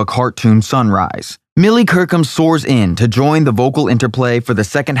soundtrack of a cartoon sunrise. Millie Kirkham soars in to join the vocal interplay for the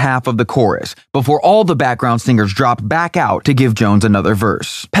second half of the chorus, before all the background singers drop back out to give Jones another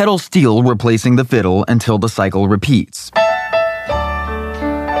verse, pedal steel replacing the fiddle until the cycle repeats.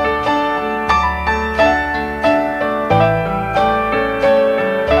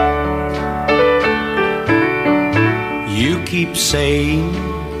 You keep saying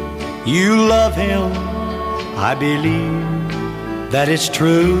you love him. I believe that it's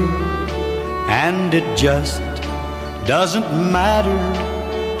true, and it just doesn't matter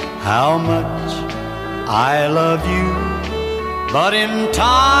how much I love you. But in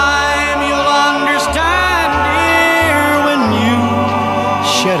time you'll understand, dear, when you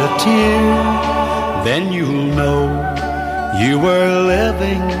shed a tear, then you'll know you were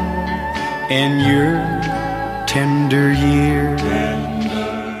living in your tender year.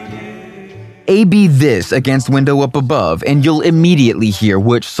 A-B this against Window Up Above, and you'll immediately hear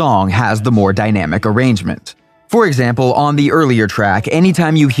which song has the more dynamic arrangement. For example, on the earlier track,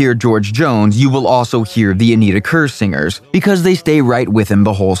 anytime you hear George Jones, you will also hear the Anita Kerr singers, because they stay right with him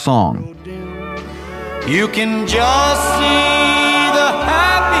the whole song. You can just see the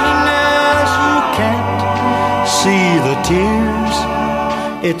happiness, you can't see the tears.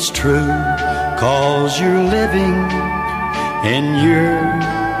 It's true, 'cause you're living in your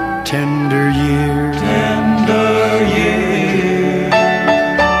tender years.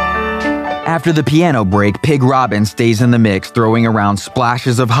 After the piano break, Pig Robbins stays in the mix, throwing around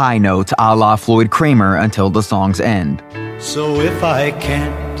splashes of high notes a la Floyd Kramer until the song's end. So if I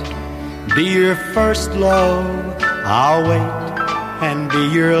can't be your first love, I'll wait and be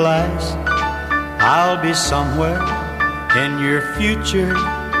your last. I'll be somewhere in your future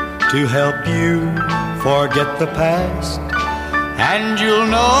to help you forget the past. And you'll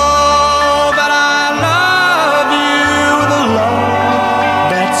know that I love you with a love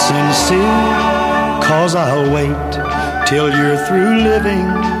that's sincere, 'cause I'll wait till you're through living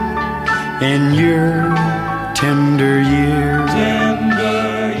in your tender years.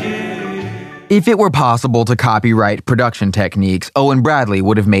 If it were possible to copyright production techniques, Owen Bradley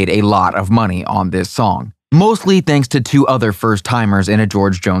would have made a lot of money on this song, mostly thanks to 2 other first-timers in a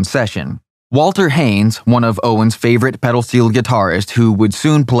George Jones session. Walter Haynes, one of Owen's favorite pedal steel guitarists who would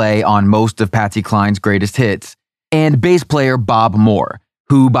soon play on most of Patsy Cline's greatest hits, and bass player Bob Moore,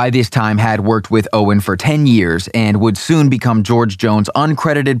 who by this time had worked with Owen for 10 years and would soon become George Jones'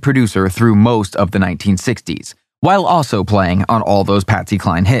 uncredited producer through most of the 1960s, while also playing on all those Patsy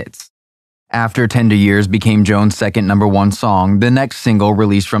Cline hits. After Tender Years became Jones' second #1 song, the next single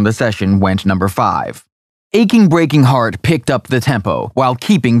released from the session went number 5. Aching Breaking Heart picked up the tempo while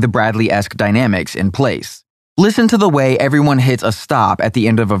keeping the Bradley-esque dynamics in place. Listen to the way everyone hits a stop at the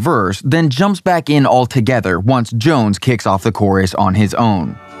end of a verse, then jumps back in altogether once Jones kicks off the chorus on his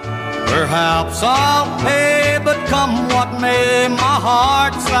own. Perhaps I'll pay, but come what may, my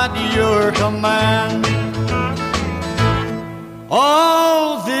heart's at your command.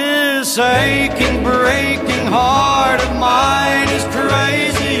 Oh, this aching, breaking heart of mine is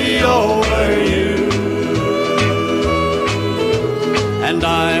crazy over you. And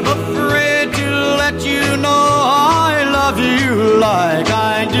I'm afraid to let you know I love you like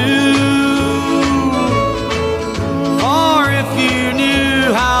I do. For if you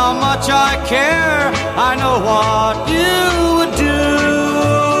knew how much I care, I know what you would do.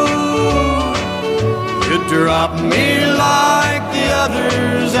 You'd drop me like the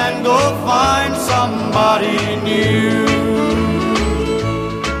others and go find somebody new.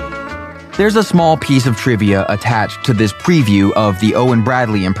 There's a small piece of trivia attached to this preview of the Owen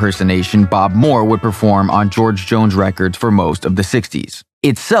Bradley impersonation Bob Moore would perform on George Jones records for most of the 60s.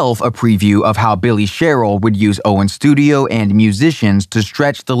 Itself a preview of how Billy Sherrill would use Owen's studio and musicians to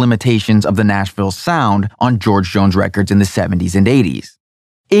stretch the limitations of the Nashville sound on George Jones records in the 70s and 80s.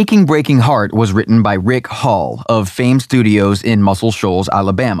 Aching Breaking Heart was written by Rick Hall of Fame Studios in Muscle Shoals,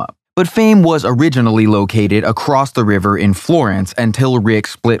 Alabama. But Fame was originally located across the river in Florence until Rick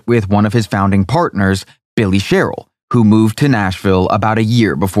split with one of his founding partners, Billy Sherrill, who moved to Nashville about a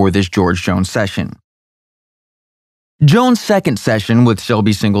year before this George Jones session. Jones' second session with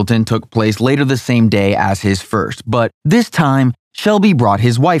Shelby Singleton took place later the same day as his first, but this time, Shelby brought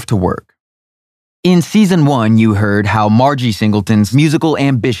his wife to work. In Season 1, you heard how Margie Singleton's musical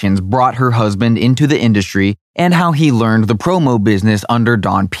ambitions brought her husband into the industry and how he learned the promo business under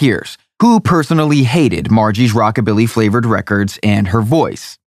Don Pierce, who personally hated Margie's rockabilly-flavored records and her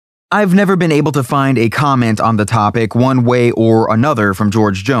voice. I've never been able to find a comment on the topic one way or another from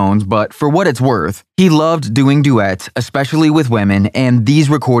George Jones, but for what it's worth, he loved doing duets, especially with women, and these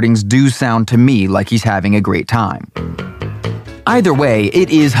recordings do sound to me like he's having a great time. Either way, it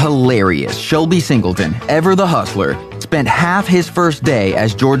is hilarious. Shelby Singleton, ever the hustler, spent half his first day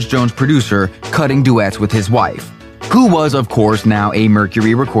as George Jones' producer cutting duets with his wife, who was, of course, now a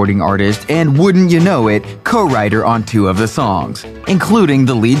Mercury recording artist and, wouldn't you know it, co-writer on 2 of the songs, including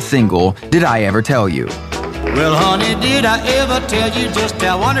the lead single, Did I Ever Tell You? Well, honey, did I ever tell you just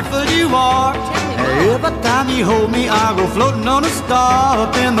how wonderful you are? Every time you hold me, I go floating on a star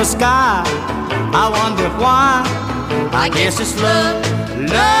up in the sky. I wonder why. I guess it's love,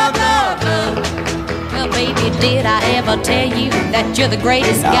 love, love, love. Well, baby, did I ever tell you that you're the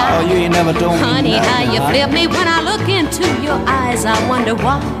greatest guy? Oh, you ain't never told me. Honey, how you flip me when I look into your eyes. I wonder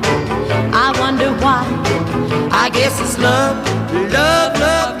why. I wonder why. I guess it's love, love,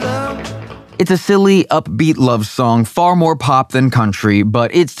 love, love. It's a silly, upbeat love song, far more pop than country,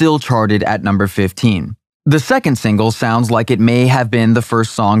 but it still charted at number 15. The second single sounds like it may have been the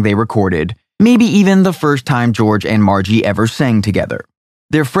first song they recorded, maybe even the first time George and Margie ever sang together.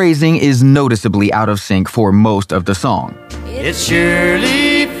 Their phrasing is noticeably out of sync for most of the song. It's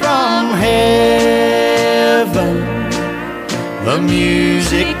surely from heaven, the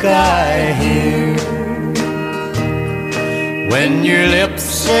music I hear, when your lips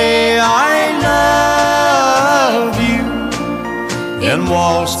say I love you, in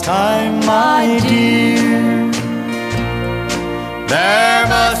waltz time, my dear. There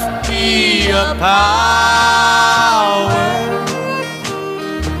must be a power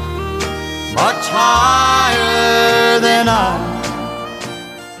much higher than I.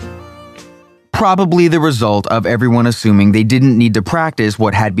 Probably the result of everyone assuming they didn't need to practice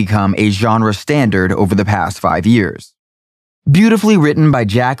what had become a genre standard over the past 5 years. Beautifully written by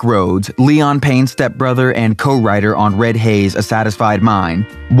Jack Rhodes, Leon Payne's stepbrother and co-writer on Red Haze' A Satisfied Mind,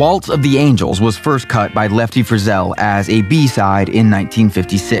 Waltz of the Angels was first cut by Lefty Frizzell as a B-side in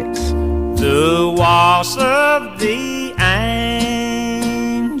 1956. The waltz of the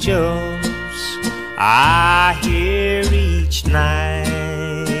angels I hear each night.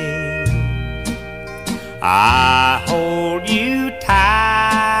 I hold you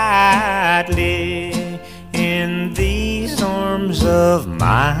tightly in these arms of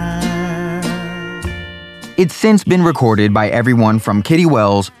mine. It's since been recorded by everyone from Kitty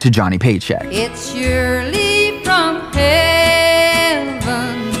Wells to Johnny Paycheck. It's surely from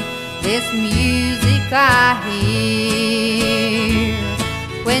heaven, this music I hear.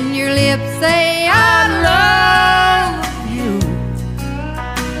 When your lips say I love you,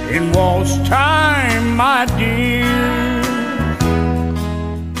 In waltz time, my dear.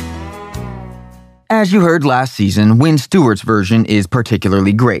 As you heard last season, Wynn Stewart's version is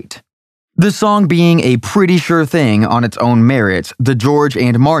particularly great. The song being a pretty sure thing on its own merits, the George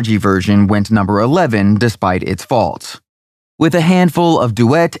and Margie version went number 11 despite its faults. With a handful of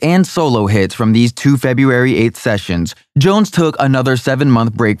duet and solo hits from these two February 8th sessions, Jones took another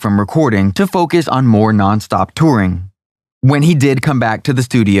 7-month break from recording to focus on more non-stop touring. When he did come back to the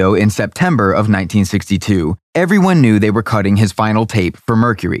studio in September of 1962, everyone knew they were cutting his final tape for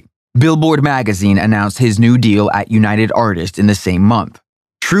Mercury. Billboard magazine announced his new deal at United Artists in the same month.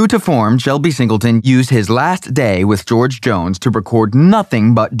 True to form, Shelby Singleton used his last day with George Jones to record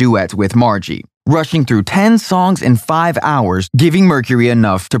nothing but duets with Margie, rushing through 10 songs in 5 hours, giving Mercury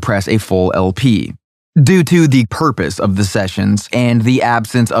enough to press a full LP. Due to the purpose of the sessions and the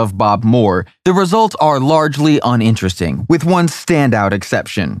absence of Bob Moore, the results are largely uninteresting, with one standout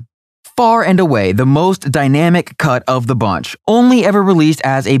exception. Far and away the most dynamic cut of the bunch, only ever released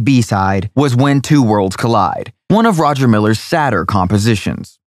as a B-side, was When Two Worlds Collide, one of Roger Miller's sadder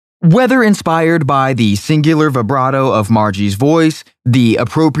compositions. Whether inspired by the singular vibrato of Margie's voice, the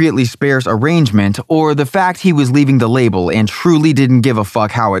appropriately sparse arrangement, or the fact he was leaving the label and truly didn't give a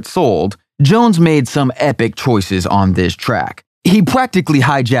fuck how it sold, Jones made some epic choices on this track. He practically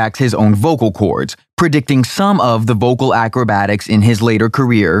hijacks his own vocal cords, predicting some of the vocal acrobatics in his later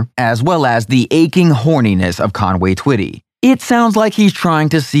career, as well as the aching horniness of Conway Twitty. It sounds like he's trying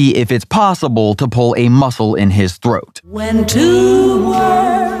to see if it's possible to pull a muscle in his throat. When two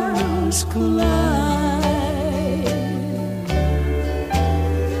worlds collide,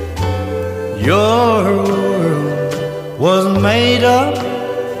 Your world was made up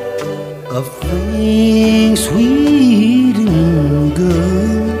of things sweet and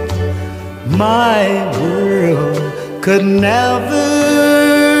good. My world could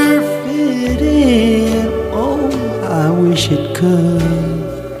never fit in. Oh, I wish it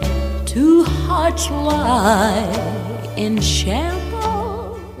could. two hearts lie in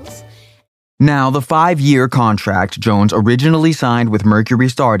shambles. Now, the 5-year contract Jones originally signed with Mercury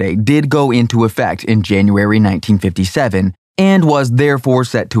Stardate did go into effect in January 1957 and was therefore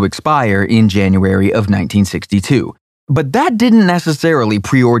set to expire in January of 1962. But that didn't necessarily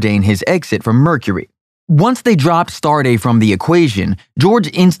preordain his exit from Mercury. Once they dropped Stardate from the equation, George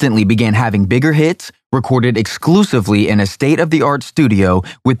instantly began having bigger hits, recorded exclusively in a state-of-the-art studio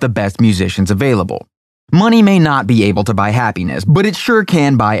with the best musicians available. Money may not be able to buy happiness, but it sure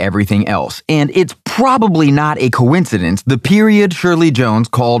can buy everything else, and it's probably not a coincidence the period Shirley Jones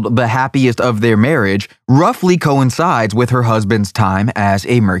called the happiest of their marriage roughly coincides with her husband's time as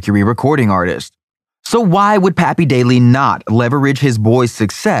a Mercury recording artist. So why would Pappy Daly not leverage his boy's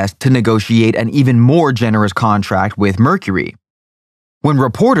success to negotiate an even more generous contract with Mercury? When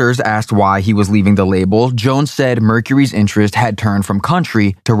reporters asked why he was leaving the label, Jones said Mercury's interest had turned from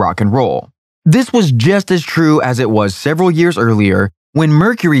country to rock and roll. This was just as true as it was several years earlier when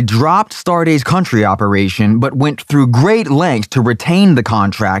Mercury dropped Stardate's country operation but went through great lengths to retain the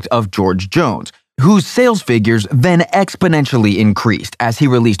contract of George Jones, whose sales figures then exponentially increased as he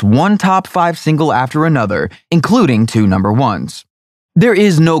released one top 5 single after another, including 2 number 1s. There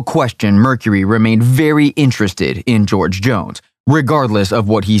is no question Mercury remained very interested in George Jones, regardless of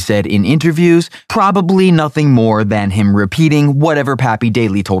what he said in interviews, probably nothing more than him repeating whatever Pappy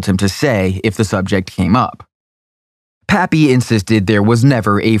Daly told him to say if the subject came up. Pappy insisted there was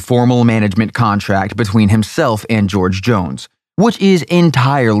never a formal management contract between himself and George Jones, which is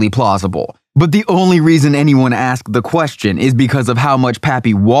entirely plausible. But the only reason anyone asked the question is because of how much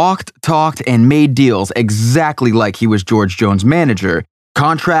Pappy walked, talked, and made deals exactly like he was George Jones' manager.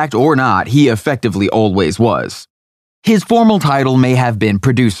 Contract or not, he effectively always was. His formal title may have been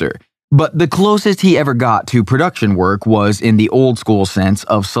producer, but the closest he ever got to production work was in the old school sense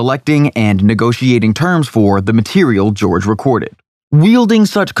of selecting and negotiating terms for the material George recorded. Wielding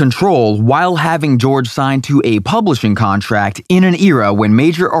such control while having George signed to a publishing contract in an era when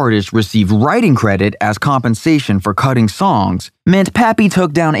major artists received writing credit as compensation for cutting songs meant Pappy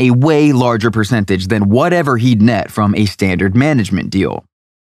took down a way larger percentage than whatever he'd net from a standard management deal.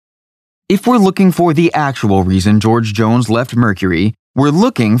 If we're looking for the actual reason George Jones left Mercury, we're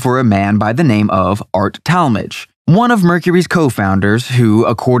looking for a man by the name of Art Talmadge, one of Mercury's co-founders who,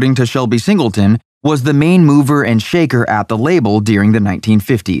 according to Shelby Singleton, was the main mover and shaker at the label during the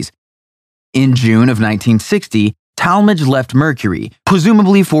 1950s. In June of 1960, Talmadge left Mercury,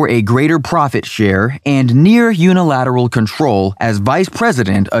 presumably for a greater profit share and near unilateral control as vice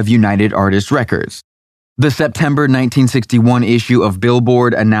president of United Artists Records. The September 1961 issue of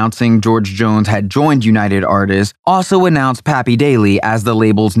Billboard announcing George Jones had joined United Artists also announced Pappy Daly as the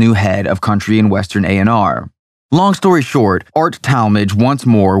label's new head of country and western A&R. Long story short, Art Talmadge once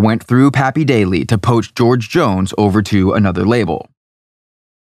more went through Pappy Daly to poach George Jones over to another label.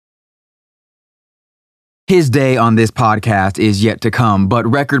 His day on this podcast is yet to come, but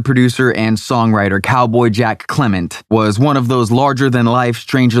record producer and songwriter Cowboy Jack Clement was one of those larger-than-life,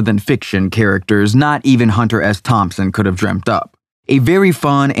 stranger-than-fiction characters not even Hunter S. Thompson could have dreamt up. A very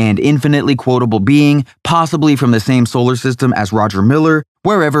fun and infinitely quotable being, possibly from the same solar system as Roger Miller,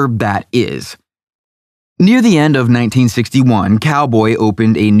 wherever that is. Near the end of 1961, Cowboy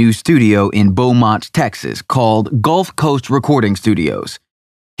opened a new studio in Beaumont, Texas, called Gulf Coast Recording Studios.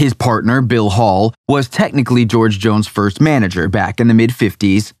 His partner, Bill Hall, was technically George Jones' first manager back in the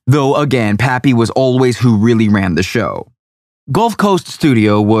mid-50s, though again, Pappy was always who really ran the show. Gulf Coast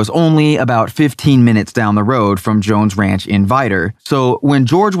Studio was only about 15 minutes down the road from Jones' ranch in Vidor, so when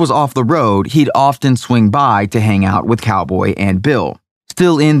George was off the road, he'd often swing by to hang out with Cowboy and Bill.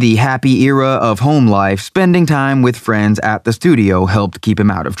 Still in the happy era of home life, spending time with friends at the studio helped keep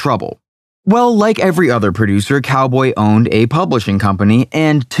him out of trouble. Well, like every other producer, Cowboy owned a publishing company,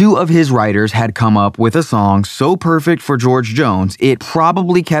 and two of his writers had come up with a song so perfect for George Jones, it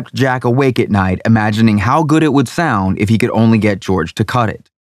probably kept Jack awake at night imagining how good it would sound if he could only get George to cut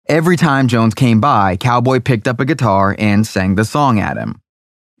it. Every time Jones came by, Cowboy picked up a guitar and sang the song at him.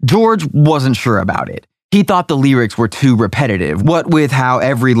 George wasn't sure about it. He thought the lyrics were too repetitive, what with how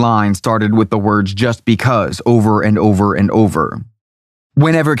every line started with the words "just because" over and over and over.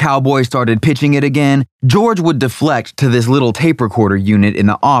 Whenever Cowboy started pitching it again, George would deflect to this little tape recorder unit in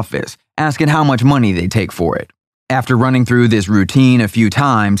the office, asking how much money they'd take for it. After running through this routine a few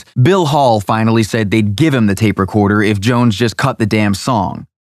times, Bill Hall finally said they'd give him the tape recorder if Jones just cut the damn song.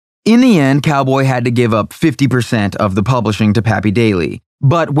 In the end, Cowboy had to give up 50% of the publishing to Pappy Daly.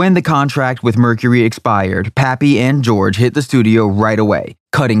 But when the contract with Mercury expired, Pappy and George hit the studio right away,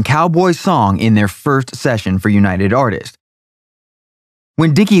 cutting Cowboy's song in their first session for United Artists.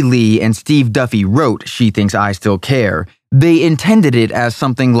 When Dickie Lee and Steve Duffy wrote She Thinks I Still Care, they intended it as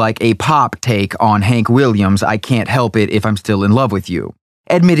something like a pop take on Hank Williams' I Can't Help It If I'm Still in Love with You,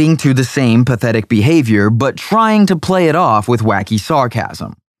 admitting to the same pathetic behavior but trying to play it off with wacky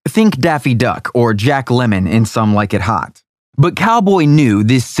sarcasm. Think Daffy Duck or Jack Lemmon in Some Like It Hot. But Cowboy knew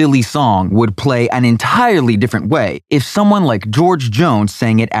this silly song would play an entirely different way if someone like George Jones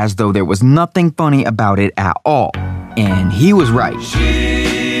sang it as though there was nothing funny about it at all. And he was right.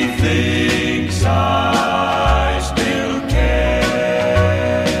 She thinks I still care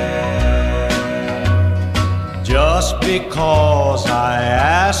just because I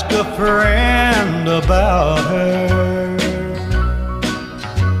ask a friend about her.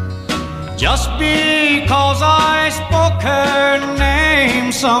 Just because I spoke her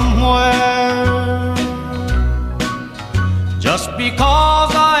name somewhere. Just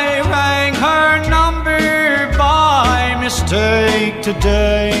because I rang her number by mistake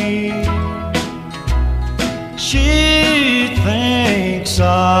today. She thinks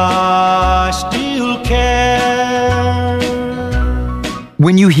I still care.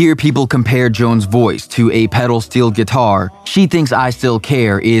 When you hear people compare Jones' voice to a pedal steel guitar, She Thinks I Still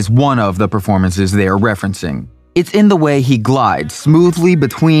Care is one of the performances they are referencing. It's in the way he glides smoothly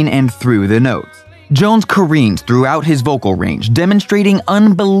between and through the notes. Jones careens throughout his vocal range, demonstrating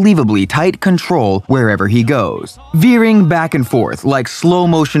unbelievably tight control wherever he goes, veering back and forth like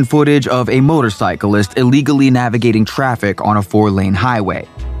slow-motion footage of a motorcyclist illegally navigating traffic on a 4-lane highway.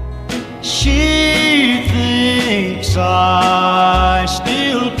 She thinks I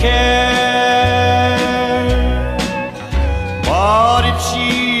still care, but if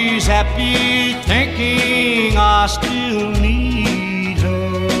she's happy thinking I still need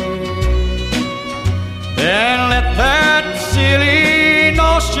her, then let that silly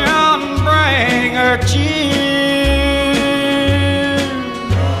notion bring her cheer.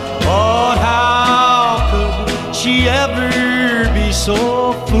 But how could she ever be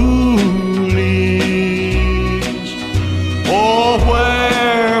so foolish? Oh,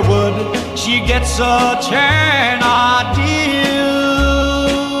 where would she get such an idea?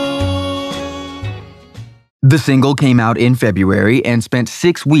 The single came out in February and spent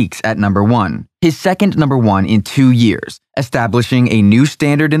 6 weeks at number 1, his second number 1 in 2 years, establishing a new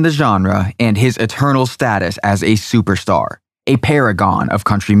standard in the genre and his eternal status as a superstar, a paragon of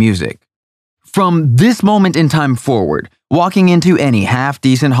country music. From this moment in time forward, Walking into any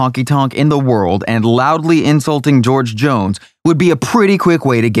half-decent honky-tonk in the world and loudly insulting George Jones would be a pretty quick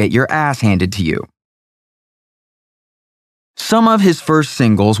way to get your ass handed to you. Some of his first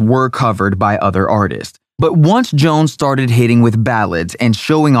singles were covered by other artists, but once Jones started hitting with ballads and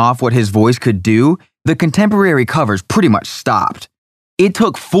showing off what his voice could do, the contemporary covers pretty much stopped. It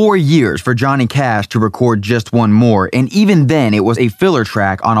took 4 years for Johnny Cash to record Just One More, and even then it was a filler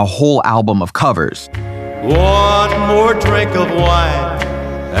track on a whole album of covers. One more drink of wine,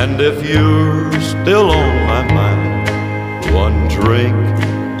 and if you're still on my mind, one drink,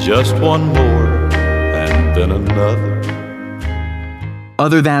 just one more, and then another.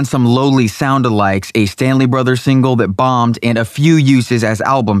 Other than some lowly sound-alikes, a Stanley Brothers single that bombed, and a few uses as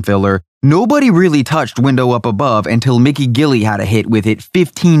album filler, nobody really touched Window Up Above until Mickey Gilley had a hit with it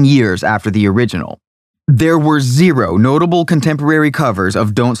 15 years after the original. There were 0 notable contemporary covers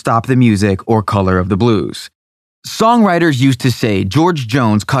of Don't Stop the Music or Color of the Blues. Songwriters used to say George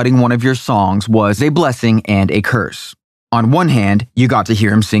Jones cutting one of your songs was a blessing and a curse. On one hand, you got to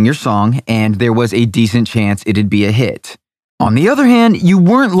hear him sing your song, and there was a decent chance it'd be a hit. On the other hand, you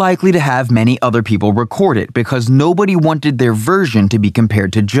weren't likely to have many other people record it because nobody wanted their version to be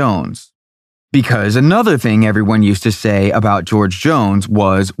compared to Jones. Because another thing everyone used to say about George Jones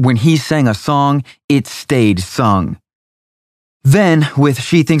was when he sang a song, it stayed sung. Then, with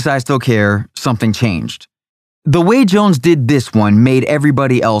She Thinks I Still Care, something changed. The way Jones did this one made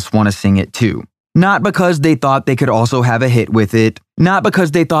everybody else want to sing it too. Not because they thought they could also have a hit with it, not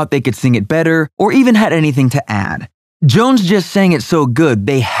because they thought they could sing it better, or even had anything to add. Jones just sang it so good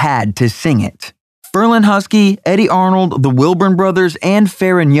they had to sing it. Ferlin Husky, Eddie Arnold, the Wilburn Brothers, and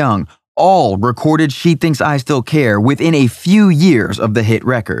Faron Young all recorded She Thinks I Still Care within a few years of the hit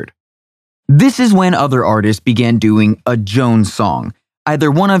record. This is when other artists began doing a Jones song,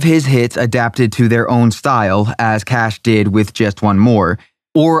 either one of his hits adapted to their own style, as Cash did with Just One More,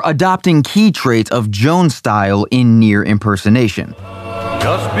 or adopting key traits of Jones' style in near impersonation.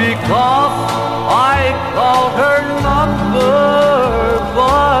 Just because I called her number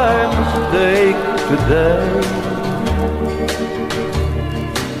by mistake today,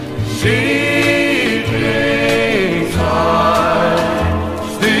 she thinks I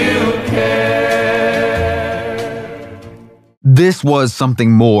still care. This was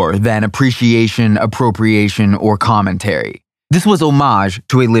something more than appreciation, appropriation, or commentary. This was homage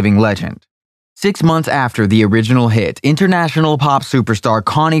to a living legend. 6 months after the original hit, international pop superstar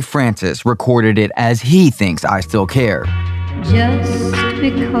Connie Francis recorded it as He Thinks I Still Care. Just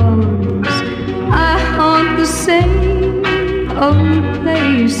because I haunt the same old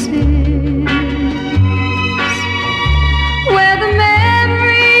places where the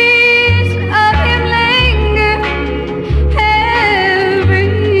memories of him linger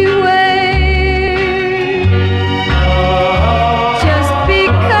everywhere. Just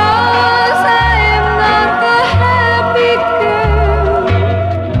because I am not the happy girl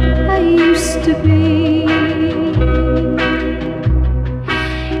I used to be.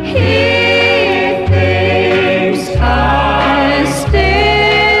 He thinks I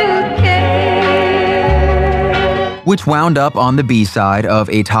still care. Which wound up on the B-side of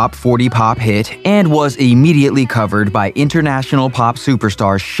a top 40 pop hit and was immediately covered by international pop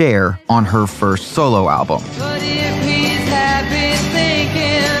superstar Cher on her first solo album. But if he's happy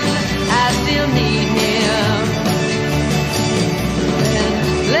thinking I still need him, then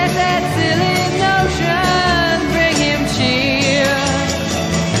let that silly notion bring him cheer.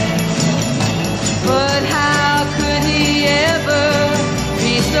 But how could he ever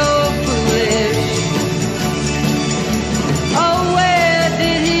be so foolish? Oh, where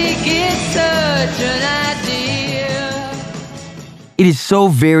did he get such an idea? It is so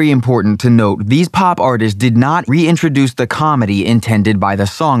very important to note these pop artists did not reintroduce the comedy intended by the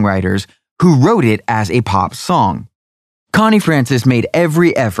songwriters who wrote it as a pop song. Connie Francis made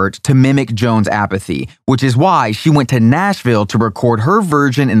every effort to mimic Jones' apathy, which is why she went to Nashville to record her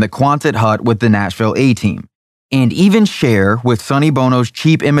version in the Quonset hut with the Nashville A-Team. And even Cher, with Sonny Bono's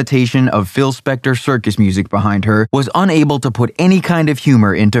cheap imitation of Phil Spector circus music behind her, was unable to put any kind of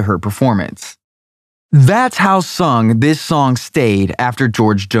humor into her performance. That's how sung this song stayed after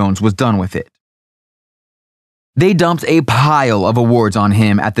George Jones was done with it. They dumped a pile of awards on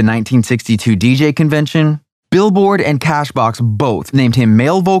him at the 1962 DJ convention. Billboard and Cashbox both named him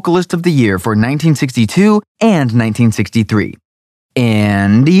Male Vocalist of the Year for 1962 and 1963.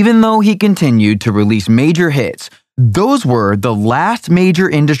 And even though he continued to release major hits, those were the last major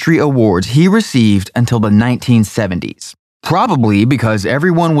industry awards he received until the 1970s. Probably because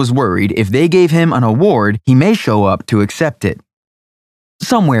everyone was worried if they gave him an award, he may show up to accept it.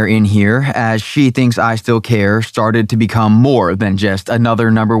 Somewhere in here, as She Thinks I Still Care started to become more than just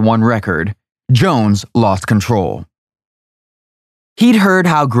another #1 record, Jones lost control. He'd heard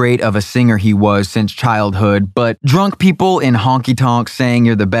how great of a singer he was since childhood, but drunk people in honky-tonks saying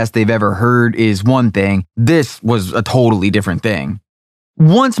you're the best they've ever heard is one thing. This was a totally different thing.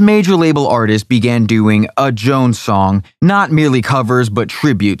 Once major label artists began doing a Jones song, not merely covers but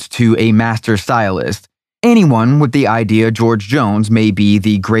tributes to a master stylist, anyone with the idea George Jones may be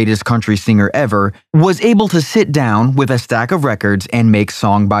the greatest country singer ever was able to sit down with a stack of records and make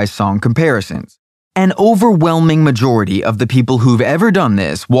song-by-song comparisons. An overwhelming majority of the people who've ever done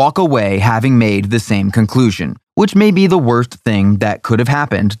this walk away having made the same conclusion, which may be the worst thing that could have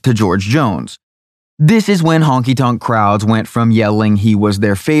happened to George Jones. This is when honky-tonk crowds went from yelling he was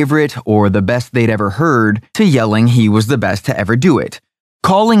their favorite or the best they'd ever heard to yelling he was the best to ever do it,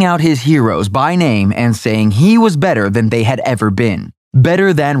 calling out his heroes by name and saying he was better than they had ever been,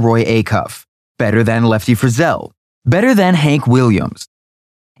 better than Roy Acuff, better than Lefty Frizzell, better than Hank Williams.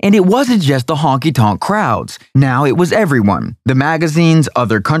 And it wasn't just the honky-tonk crowds. Now it was everyone, the magazines,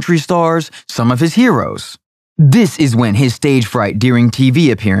 other country stars, some of his heroes. This is when his stage fright during TV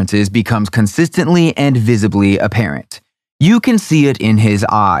appearances becomes consistently and visibly apparent. You can see it in his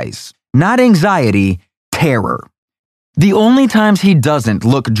eyes. Not anxiety, terror. The only times he doesn't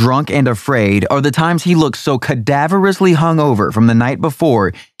look drunk and afraid are the times he looks so cadaverously hungover from the night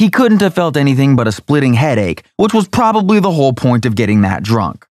before he couldn't have felt anything but a splitting headache, which was probably the whole point of getting that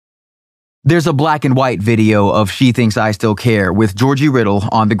drunk. There's a black and white video of She Thinks I Still Care with Georgie Riddle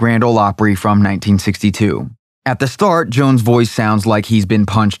on the Grand Ole Opry from 1962. At the start, Jones' voice sounds like he's been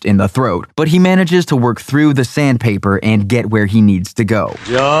punched in the throat, but he manages to work through the sandpaper and get where he needs to go.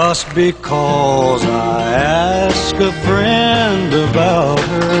 Just because I ask a friend about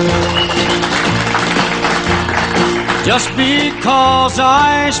her, just because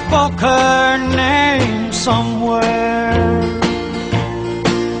I spoke her name somewhere,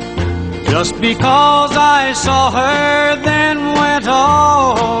 just because I saw her then went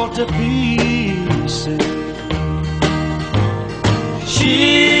all to pieces,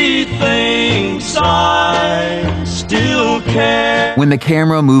 she thinks I still care. When the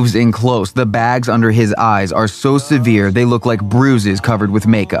camera moves in close, the bags under his eyes are so severe they look like bruises covered with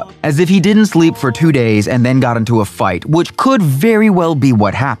makeup, as if he didn't sleep for 2 days and then got into a fight, which could very well be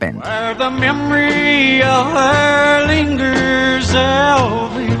what happened. Where the memory of her lingers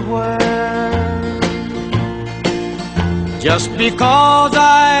everywhere, just because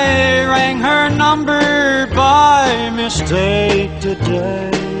I rang her number by mistake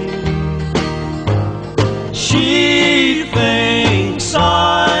today, she thinks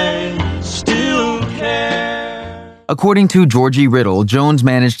I still care. According to Georgie Riddle, Jones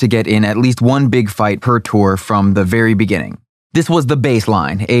managed to get in at least one big fight per tour from the very beginning. This was the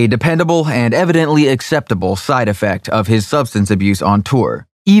baseline, a dependable and evidently acceptable side effect of his substance abuse on tour,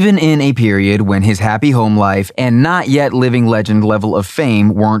 even in a period when his happy home life and not yet living legend level of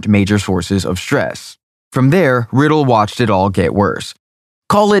fame weren't major sources of stress. From there, Riddle watched it all get worse.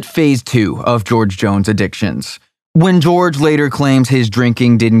 Call it phase 2 of George Jones' addictions. When George later claims his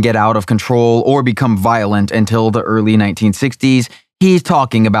drinking didn't get out of control or become violent until the early 1960s, he's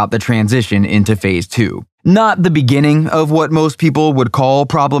talking about the transition into phase 2. Not the beginning of what most people would call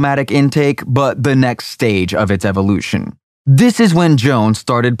problematic intake, but the next stage of its evolution. This is when Jones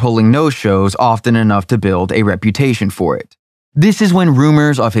started pulling no-shows often enough to build a reputation for it. This is when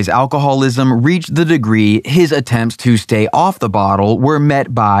rumors of his alcoholism reached the degree his attempts to stay off the bottle were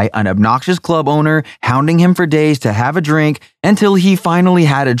met by an obnoxious club owner hounding him for days to have a drink until he finally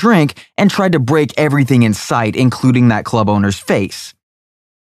had a drink and tried to break everything in sight, including that club owner's face.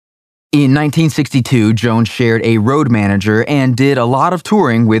 In 1962, Jones shared a road manager and did a lot of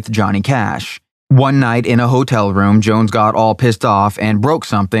touring with Johnny Cash. One night in a hotel room, Jones got all pissed off and broke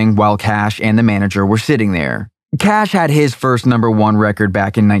something while Cash and the manager were sitting there. Cash had his first #1 record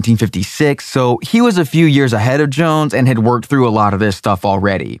back in 1956, so he was a few years ahead of Jones and had worked through a lot of this stuff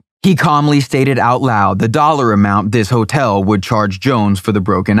already. He calmly stated out loud the dollar amount this hotel would charge Jones for the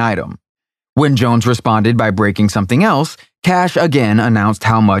broken item. When Jones responded by breaking something else, Cash again announced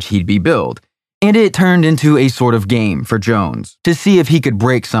how much he'd be billed. And it turned into a sort of game for Jones, to see if he could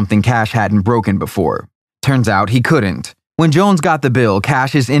break something Cash hadn't broken before. Turns out he couldn't. When Jones got the bill,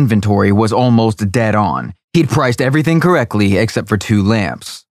 Cash's inventory was almost dead on. He'd priced everything correctly except for 2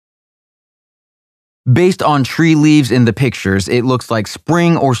 lamps. Based on tree leaves in the pictures, it looks like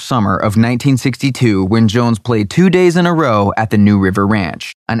spring or summer of 1962 when Jones played 2 days in a row at the New River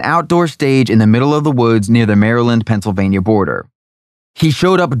Ranch, an outdoor stage in the middle of the woods near the Maryland-Pennsylvania border. He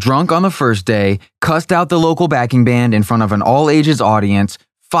showed up drunk on the first day, cussed out the local backing band in front of an all-ages audience,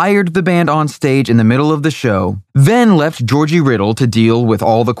 fired the band on stage in the middle of the show, then left Georgie Riddle to deal with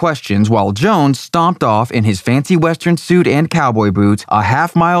all the questions while Jones stomped off in his fancy Western suit and cowboy boots a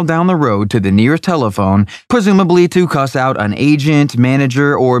half-mile down the road to the nearest telephone, presumably to cuss out an agent,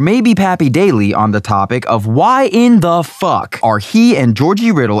 manager, or maybe Pappy Daly on the topic of why in the fuck are he and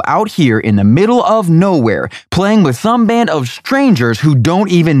Georgie Riddle out here in the middle of nowhere playing with some band of strangers who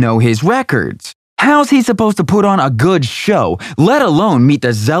don't even know his records. How's he supposed to put on a good show, let alone meet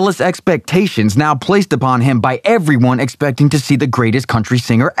the zealous expectations now placed upon him by everyone expecting to see the greatest country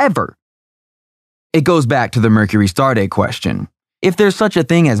singer ever? It goes back to the Mercury Star Day question. If there's such a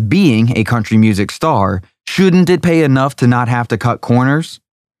thing as being a country music star, shouldn't it pay enough to not have to cut corners?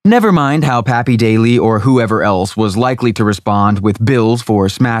 Never mind how Pappy Daly or whoever else was likely to respond with bills for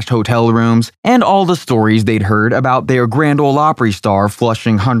smashed hotel rooms and all the stories they'd heard about their Grand Ole Opry star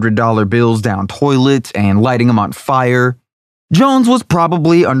flushing $100 bills down toilets and lighting them on fire. Jones was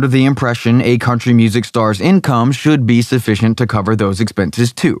probably under the impression a country music star's income should be sufficient to cover those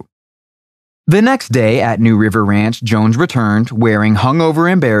expenses too. The next day at New River Ranch, Jones returned wearing hungover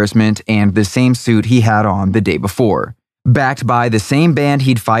embarrassment and the same suit he had on the day before. Backed by the same band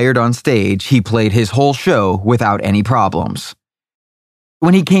he'd fired on stage, he played his whole show without any problems.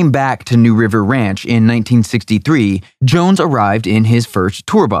 When he came back to New River Ranch in 1963, Jones arrived in his first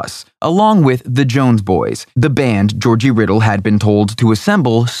tour bus, along with the Jones Boys, the band Georgie Riddle had been told to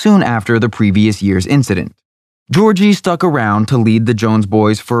assemble soon after the previous year's incident. Georgie stuck around to lead the Jones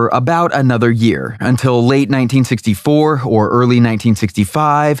Boys for about another year, until late 1964 or early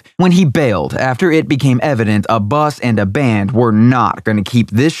 1965, when he bailed after it became evident a bus and a band were not going to keep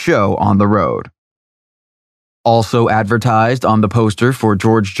this show on the road. Also advertised on the poster for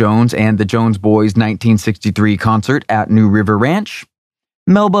George Jones and the Jones Boys' 1963 concert at New River Ranch,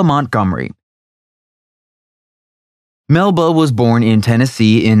 Melba Montgomery. Melba was born in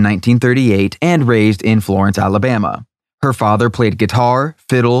Tennessee in 1938 and raised in Florence, Alabama. Her father played guitar,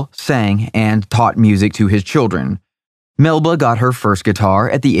 fiddle, sang, and taught music to his children. Melba got her first guitar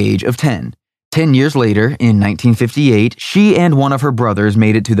at the age of 10. 10 years later, in 1958, she and one of her brothers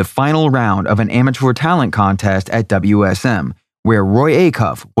made it to the final round of an amateur talent contest at WSM, where Roy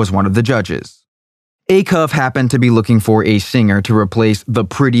Acuff was one of the judges. Acuff happened to be looking for a singer to replace the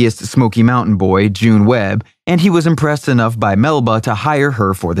prettiest Smoky Mountain boy, June Webb, and he was impressed enough by Melba to hire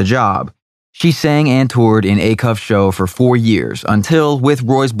her for the job. She sang and toured in Acuff's show for 4 years until, with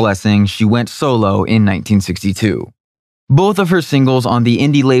Roy's blessing, she went solo in 1962. Both of her singles on the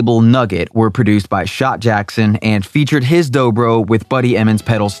indie label Nugget were produced by Shot Jackson and featured his dobro with Buddy Emmons'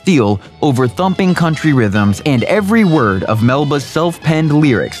 pedal steel over thumping country rhythms and every word of Melba's self-penned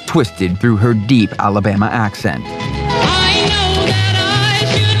lyrics twisted through her deep Alabama accent. I know that I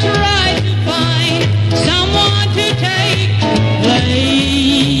should try to find someone to take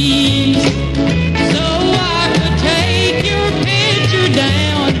place, so I could take your picture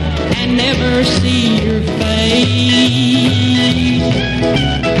down and never see your face.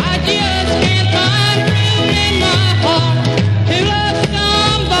 I just can't find room in my heart to love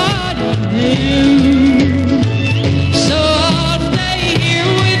somebody new, so I'll stay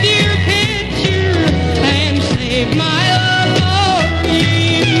here with your picture and save my love for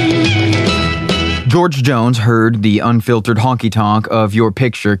you. George Jones heard the unfiltered honky-tonk of your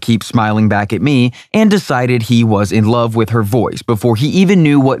picture keep smiling back at me and decided he was in love with her voice before he even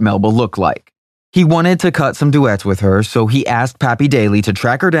knew what Melba looked like. He wanted to cut some duets with her, so he asked Pappy Daly to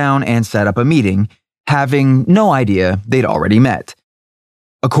track her down and set up a meeting, having no idea they'd already met.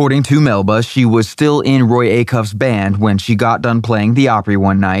 According to Melba, she was still in Roy Acuff's band when she got done playing the Opry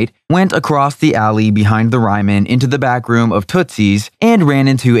one night, went across the alley behind the Ryman into the back room of Tootsie's, and ran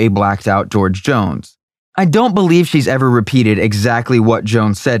into a blacked-out George Jones. I don't believe she's ever repeated exactly what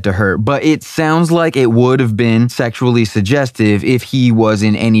Jones said to her, but it sounds like it would have been sexually suggestive if he was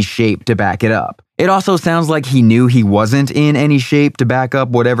in any shape to back it up. It also sounds like he knew he wasn't in any shape to back up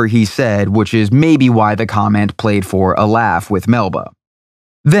whatever he said, which is maybe why the comment played for a laugh with Melba.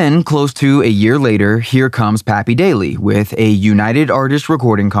 Then, close to a year later, here comes Pappy Daly with a United Artists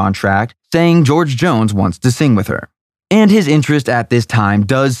recording contract saying George Jones wants to sing with her. And his interest at this time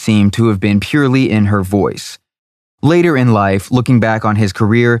does seem to have been purely in her voice. Later in life, looking back on his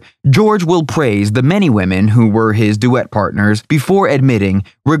career, George will praise the many women who were his duet partners before admitting,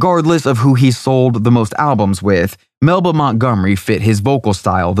 regardless of who he sold the most albums with, Melba Montgomery fit his vocal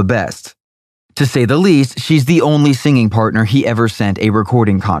style the best. To say the least, she's the only singing partner he ever sent a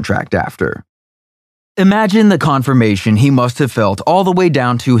recording contract after. Imagine the confirmation he must have felt all the way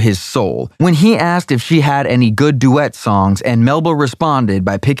down to his soul when he asked if she had any good duet songs and Melba responded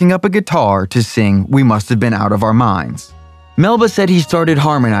by picking up a guitar to sing We Must Have Been Out of Our Minds. Melba said he started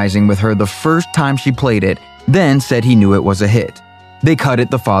harmonizing with her the first time she played it, then said he knew it was a hit. They cut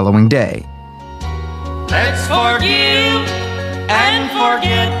it the following day. Let's forgive and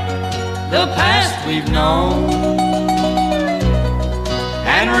forget the past we've known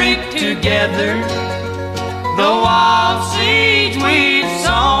and reap together the wild seeds we've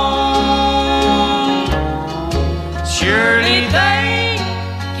sown. Surely they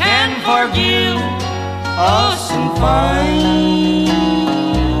can forgive us and find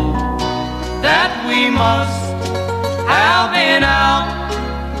that we must have been out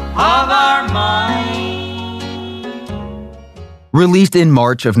of our mind. Released in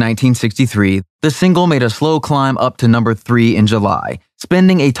March of 1963, the single made a slow climb up to number 3 in July,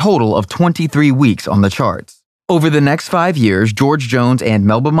 spending a total of 23 weeks on the charts. Over the next 5 years, George Jones and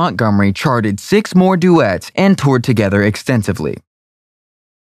Melba Montgomery charted 6 more duets and toured together extensively.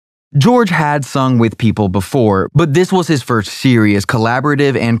 George had sung with people before, but this was his first serious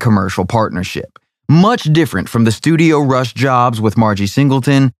collaborative and commercial partnership. Much different from the studio rush jobs with Margie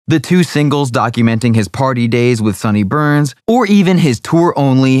Singleton, the 2 singles documenting his party days with Sonny Burns, or even his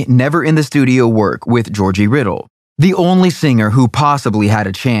tour-only, never-in-the-studio work with Georgie Riddle. The only singer who possibly had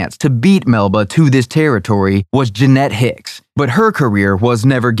a chance to beat Melba to this territory was Jeanette Hicks, but her career was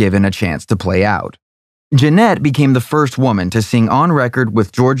never given a chance to play out. Jeanette became the first woman to sing on record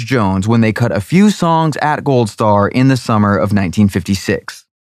with George Jones when they cut a few songs at Gold Star in the summer of 1956.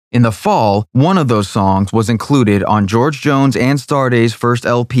 In the fall, one of those songs was included on George Jones and Starday's first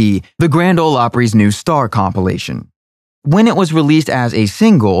LP, the Grand Ole Opry's New Star compilation. When it was released as a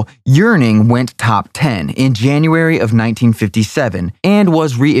single, Yearning went top 10 in January of 1957 and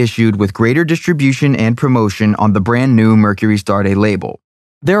was reissued with greater distribution and promotion on the brand new Mercury Starday label.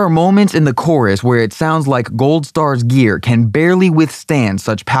 There are moments in the chorus where it sounds like Gold Star's gear can barely withstand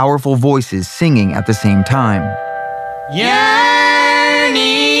such powerful voices singing at the same time. Yearning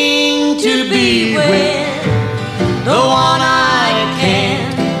to be with the one I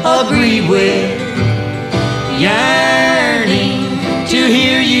can't agree with. Yearning to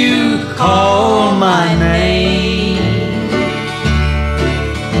hear you call my name.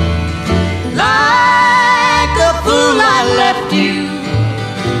 Like a fool I left you,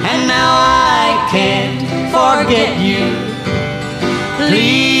 and now I can't forget you.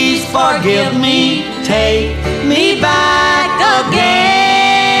 Please forgive me, take me back again.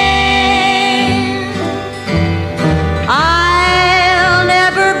 I'll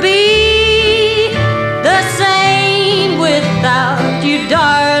never be the same without you,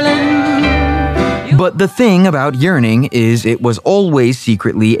 darling. But the thing about Yearning is it was always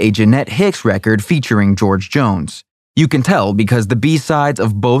secretly a Jeanette Hicks record featuring George Jones. You can tell because the B-sides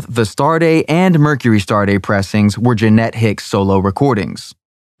of both the Starday and Mercury Starday pressings were Jeanette Hicks solo recordings.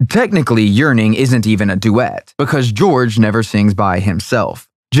 Technically, Yearning isn't even a duet, because George never sings by himself.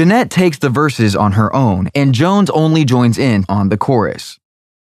 Jeanette takes the verses on her own, and Jones only joins in on the chorus.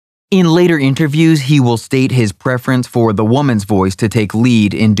 In later interviews, he will state his preference for the woman's voice to take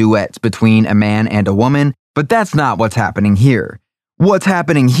lead in duets between a man and a woman, but that's not what's happening here. What's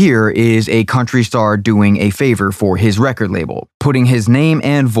happening here is a country star doing a favor for his record label, putting his name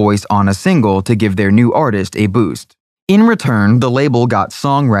and voice on a single to give their new artist a boost. In return, the label got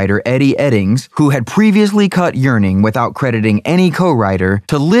songwriter Eddie Eddings, who had previously cut Yearning without crediting any co-writer,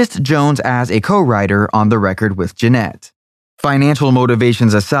 to list Jones as a co-writer on the record with Jeanette. Financial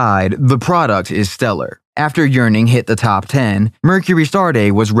motivations aside, the product is stellar. After Yearning hit the top 10, Mercury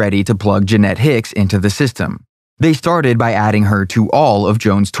Starday was ready to plug Jeanette Hicks into the system. They started by adding her to all of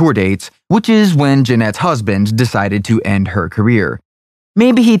Jones' tour dates, which is when Jeanette's husband decided to end her career.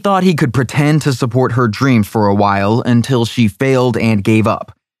 Maybe he thought he could pretend to support her dreams for a while until she failed and gave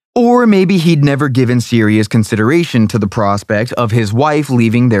up. Or maybe he'd never given serious consideration to the prospect of his wife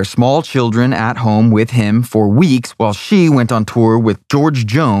leaving their small children at home with him for weeks while she went on tour with George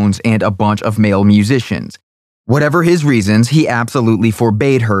Jones and a bunch of male musicians. Whatever his reasons, he absolutely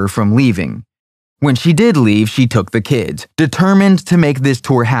forbade her from leaving. When she did leave, she took the kids, determined to make this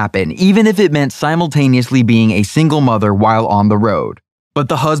tour happen, even if it meant simultaneously being a single mother while on the road. But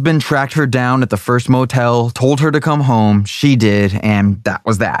the husband tracked her down at the first motel, told her to come home, she did, and that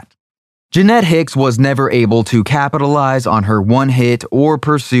was that. Jeanette Hicks was never able to capitalize on her one hit or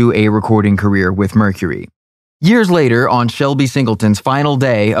pursue a recording career with Mercury. Years later, on Shelby Singleton's final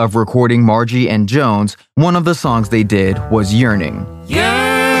day of recording Margie and Jones, one of the songs they did was Yearning.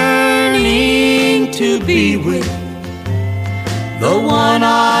 Yearning to be with the one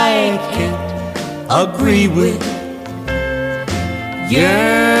I can't agree with,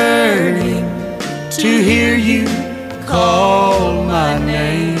 yearning to hear you call my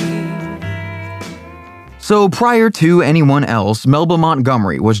name. So prior to anyone else, Melba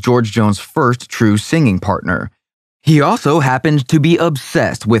Montgomery was George Jones' first true singing partner. He also happened to be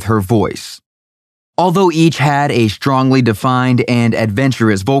obsessed with her voice. Although each had a strongly defined and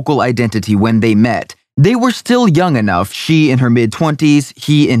adventurous vocal identity when they met, they were still young enough, she in her mid-20s,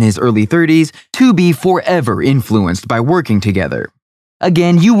 he in his early 30s, to be forever influenced by working together.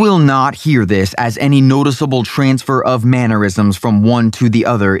 Again, you will not hear this as any noticeable transfer of mannerisms from one to the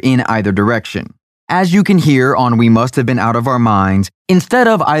other in either direction. As you can hear on We Must Have Been Out of Our Minds, instead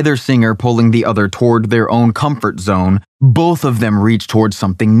of either singer pulling the other toward their own comfort zone, both of them reached towards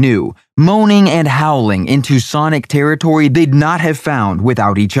something new, moaning and howling into sonic territory they'd not have found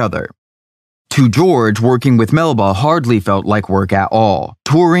without each other. To George, working with Melba hardly felt like work at all.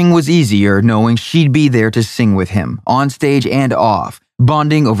 Touring was easier knowing she'd be there to sing with him, on stage and off,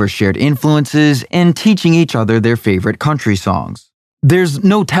 bonding over shared influences and teaching each other their favorite country songs. There's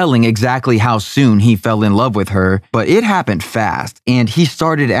no telling exactly how soon he fell in love with her, but it happened fast, and he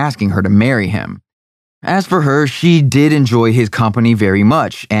started asking her to marry him. As for her, she did enjoy his company very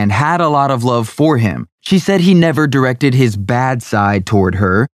much and had a lot of love for him. She said he never directed his bad side toward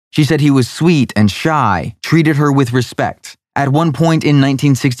her. She said he was sweet and shy, treated her with respect. At one point in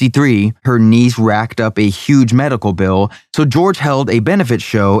 1963, her niece racked up a huge medical bill, so George held a benefit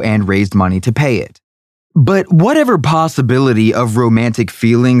show and raised money to pay it. But whatever possibility of romantic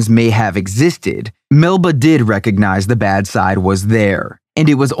feelings may have existed, Melba did recognize the bad side was there, and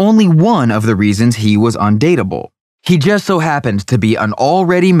it was only one of the reasons he was undateable. He just so happened to be an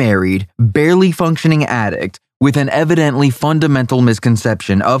already married, barely functioning addict with an evidently fundamental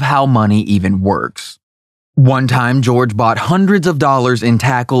misconception of how money even works. One time, George bought hundreds of dollars in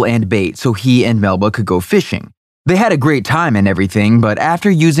tackle and bait so he and Melba could go fishing. They had a great time and everything, but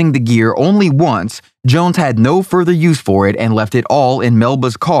after using the gear only once, Jones had no further use for it and left it all in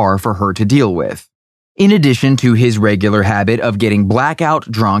Melba's car for her to deal with. In addition to his regular habit of getting blackout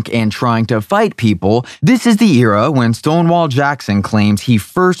drunk and trying to fight people, this is the era when Stonewall Jackson claims he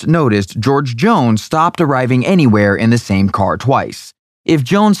first noticed George Jones stopped arriving anywhere in the same car twice. If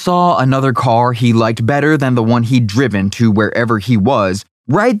Jones saw another car he liked better than the one he'd driven to wherever he was,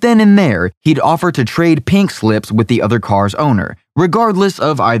 right then and there, he'd offer to trade pink slips with the other car's owner, regardless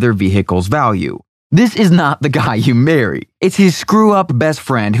of either vehicle's value. This is not the guy you marry. It's his screw-up best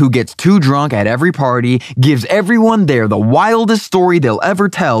friend who gets too drunk at every party, gives everyone there the wildest story they'll ever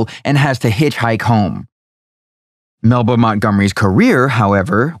tell, and has to hitchhike home. Melba Montgomery's career,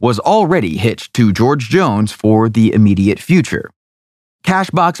 however, was already hitched to George Jones for the immediate future.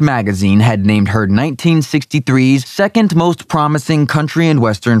 Cashbox magazine had named her 1963's second most promising country and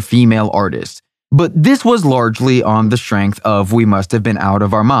western female artist. But this was largely on the strength of We Must Have Been Out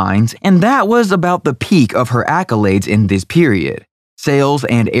of Our Minds, and that was about the peak of her accolades in this period. Sales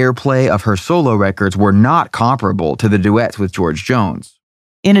and airplay of her solo records were not comparable to the duets with George Jones.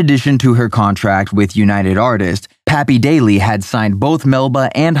 In addition to her contract with United Artists, Pappy Daly had signed both Melba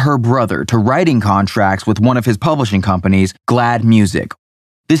and her brother to writing contracts with one of his publishing companies, Glad Music.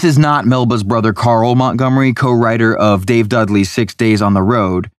 This is not Melba's brother Carl Montgomery, co-writer of Dave Dudley's 6 Days on the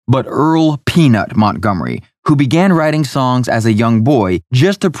Road, but Earl Peanut Montgomery, who began writing songs as a young boy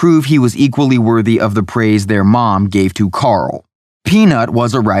just to prove he was equally worthy of the praise their mom gave to Carl. Peanut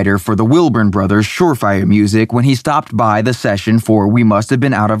was a writer for the Wilburn Brothers' Surefire Music when he stopped by the session for We Must Have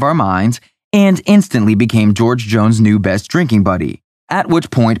Been Out of Our Minds and instantly became George Jones' new best drinking buddy, at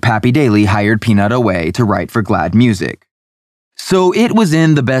which point Pappy Daly hired Peanut away to write for Glad Music. So it was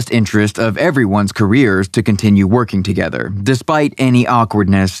in the best interest of everyone's careers to continue working together, despite any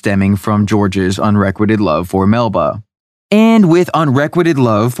awkwardness stemming from George's unrequited love for Melba. And with unrequited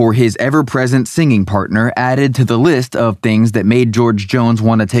love for his ever-present singing partner added to the list of things that made George Jones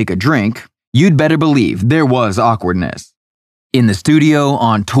want to take a drink, you'd better believe there was awkwardness. In the studio,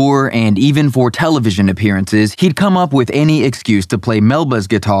 on tour, and even for television appearances, he'd come up with any excuse to play Melba's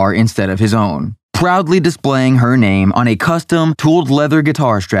guitar instead of his own, proudly displaying her name on a custom tooled leather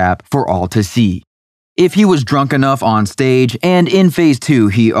guitar strap for all to see. If he was drunk enough on stage, and in Phase 2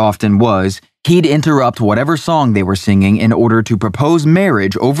 he often was, he'd interrupt whatever song they were singing in order to propose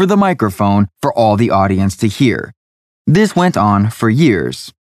marriage over the microphone for all the audience to hear. This went on for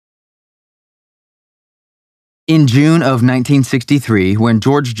years. In June of 1963, when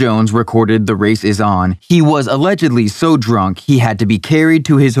George Jones recorded The Race Is On, he was allegedly so drunk he had to be carried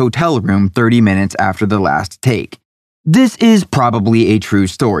to his hotel room 30 minutes after the last take. This is probably a true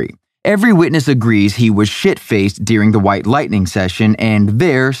story. Every witness agrees he was shit-faced during the White Lightning session, and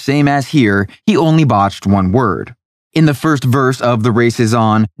there, same as here, he only botched one word. In the first verse of The Race Is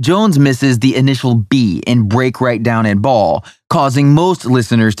On, Jones misses the initial B in Break Right Down and Ball, causing most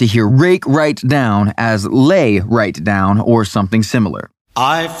listeners to hear rake right down as lay right down or something similar.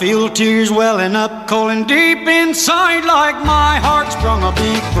 I feel tears welling up, cold and deep inside, like my heart sprung a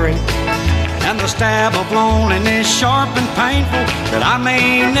big break. And the stab of loneliness sharp and painful that I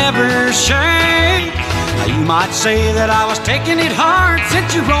may never shake. Now you might say that I was taking it hard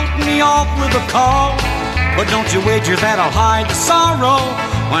since you wrote me off with a call. But don't you wager that I'll hide the sorrow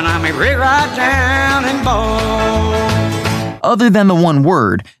when I may break right down and ball. Other than the one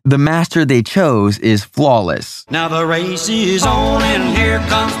word, the master they chose is flawless. Now the race is on and here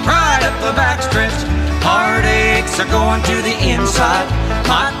comes pride up the backstretch. Heartaches are going to the inside.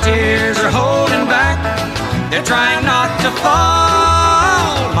 My tears are holding back. They're trying not to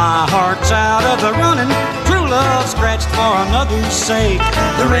fall. My heart's out of the running. True love scratched for another's sake.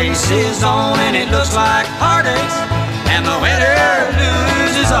 The race is on and it looks like heartaches, and the winner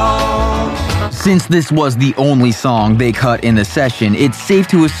loses all. Since this was the only song they cut in the session, it's safe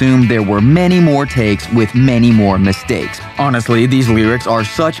to assume there were many more takes with many more mistakes. Honestly, these lyrics are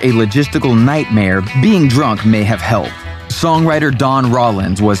such a logistical nightmare, being drunk may have helped. Songwriter Don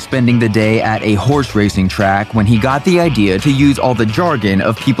Rollins was spending the day at a horse racing track when he got the idea to use all the jargon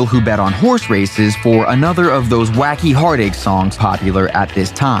of people who bet on horse races for another of those wacky heartache songs popular at this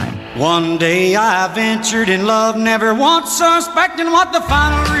time. One day I ventured in love, never once suspecting what the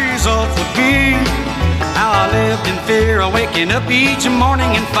final result would be. How I lived in fear of waking up each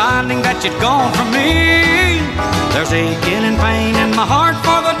morning and finding that you'd gone from me. There's aching and pain in my heart,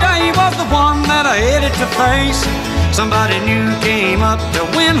 for the day was the one that I headed to face. Somebody new came up to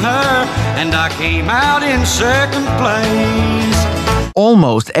win her, and I came out in second place.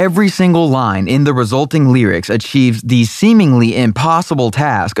 Almost every single line in the resulting lyrics achieves the seemingly impossible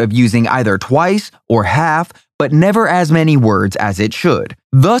task of using either twice or half, but never as many words as it should,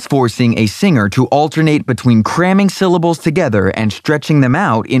 thus forcing a singer to alternate between cramming syllables together and stretching them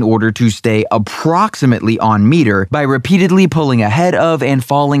out in order to stay approximately on meter by repeatedly pulling ahead of and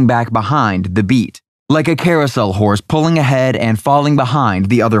falling back behind the beat. Like a carousel horse pulling ahead and falling behind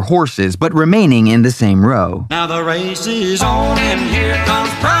the other horses, but remaining in the same row. Now the race is on and here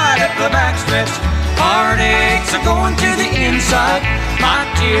comes pride at the backstretch. Heartaches are going to the inside. My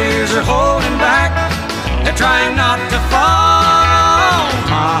tears are holding back. They're trying not to fall.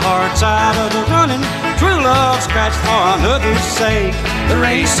 My heart's out of the running. True love scratched for another's sake. The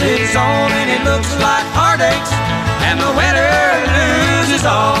race is on and it looks like heartaches, and the winner loses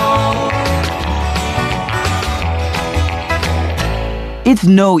all. It's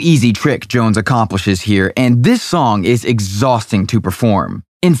no easy trick Jones accomplishes here, and this song is exhausting to perform.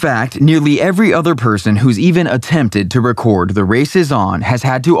 In fact, nearly every other person who's even attempted to record The Race Is On has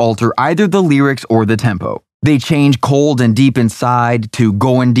had to alter either the lyrics or the tempo. They change cold and deep inside to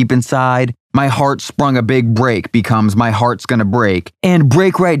going deep inside, my heart sprung a big break becomes my heart's gonna break, and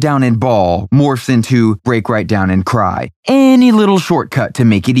break right down and ball morphs into break right down and cry. Any little shortcut to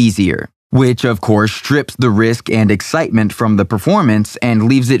make it easier. Which, of course, strips the risk and excitement from the performance and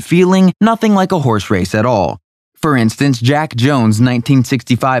leaves it feeling nothing like a horse race at all. For instance, Jack Jones'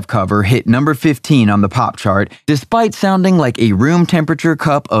 1965 cover hit number 15 on the pop chart, despite sounding like a room temperature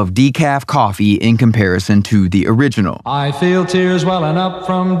cup of decaf coffee in comparison to the original. I feel tears welling up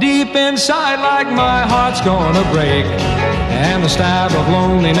from deep inside, like my heart's gonna break, and the stab of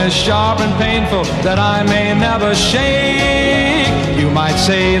loneliness sharp and painful that I may never shake. You might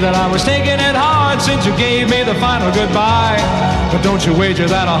say that I was taking it hard since you gave me the final goodbye, but don't you wager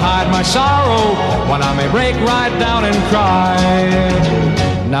that I'll hide my sorrow when I may break right down and cry.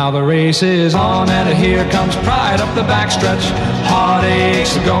 Now the race is on and here comes pride up the backstretch.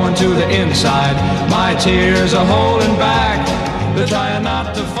 Heartaches are going to the inside. My tears are holding back. They're trying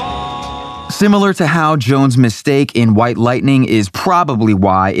not to fall. Similar to how Jones' mistake in White Lightning is probably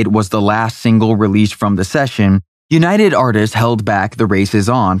why it was the last single released from the session, United Artists held back The Race Is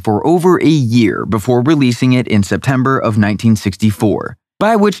On for over a year before releasing it in September of 1964,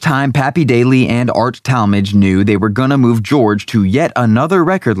 by which time Pappy Daly and Art Talmadge knew they were gonna move George to yet another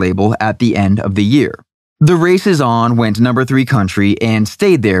record label at the end of the year. The Race Is On went number 3 country and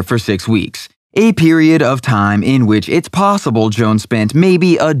stayed there for 6 weeks, a period of time in which it's possible Jones spent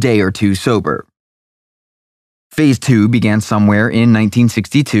maybe a day or two sober. Phase 2 began somewhere in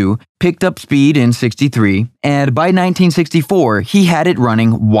 1962, picked up speed in 63, and by 1964, he had it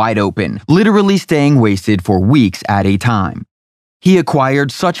running wide open, literally staying wasted for weeks at a time. He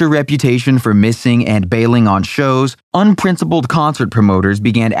acquired such a reputation for missing and bailing on shows, unprincipled concert promoters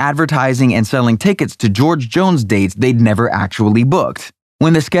began advertising and selling tickets to George Jones dates they'd never actually booked.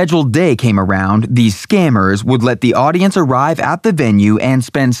 When the scheduled day came around, these scammers would let the audience arrive at the venue and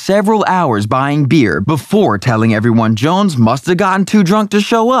spend several hours buying beer before telling everyone Jones must have gotten too drunk to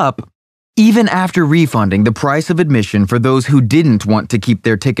show up. Even after refunding the price of admission for those who didn't want to keep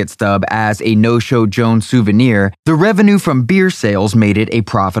their ticket stub as a no-show Jones souvenir, the revenue from beer sales made it a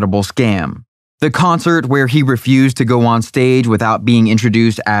profitable scam. The concert where he refused to go on stage without being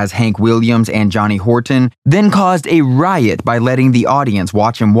introduced as Hank Williams and Johnny Horton then caused a riot by letting the audience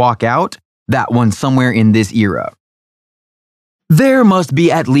watch him walk out, that one somewhere in this era. There must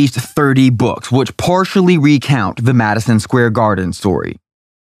be at least 30 books which partially recount the Madison Square Garden story.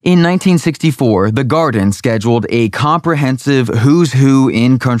 In 1964, the Garden scheduled a comprehensive who's who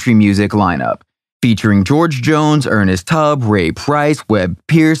in country music lineup, featuring George Jones, Ernest Tubb, Ray Price, Webb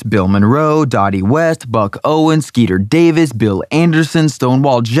Pierce, Bill Monroe, Dottie West, Buck Owens, Skeeter Davis, Bill Anderson,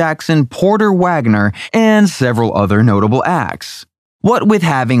 Stonewall Jackson, Porter Wagoner, and several other notable acts. What with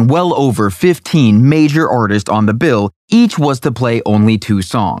having well over 15 major artists on the bill, each was to play only 2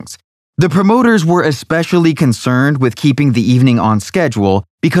 songs. The promoters were especially concerned with keeping the evening on schedule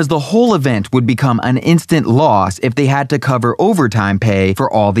because the whole event would become an instant loss if they had to cover overtime pay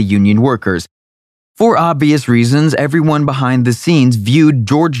for all the union workers. For obvious reasons, everyone behind the scenes viewed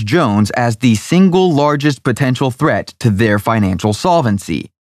George Jones as the single largest potential threat to their financial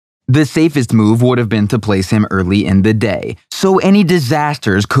solvency. The safest move would have been to place him early in the day, so any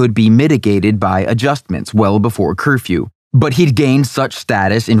disasters could be mitigated by adjustments well before curfew. But he'd gained such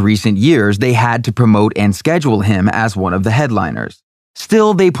status in recent years they had to promote and schedule him as one of the headliners.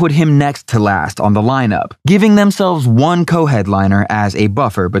 Still, they put him next to last on the lineup, giving themselves one co-headliner as a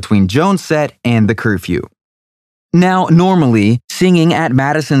buffer between Jones' set and the curfew. Now, normally, singing at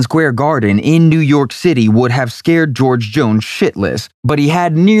Madison Square Garden in New York City would have scared George Jones shitless, but he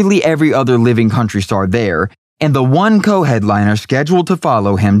had nearly every other living country star there, and the one co-headliner scheduled to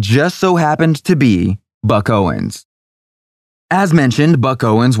follow him just so happened to be Buck Owens. As mentioned, Buck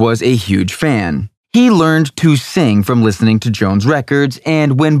Owens was a huge fan. He learned to sing from listening to Jones records,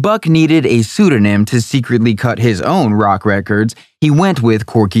 and when Buck needed a pseudonym to secretly cut his own rock records, he went with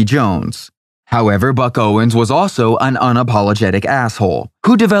Corky Jones. However, Buck Owens was also an unapologetic asshole,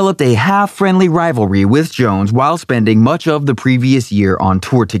 who developed a half-friendly rivalry with Jones while spending much of the previous year on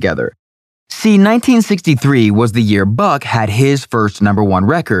tour together. See, 1963 was the year Buck had his first #1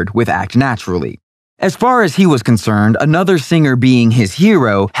 record with Act Naturally. As far as he was concerned, another singer being his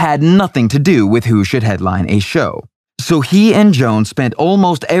hero had nothing to do with who should headline a show. So he and Jones spent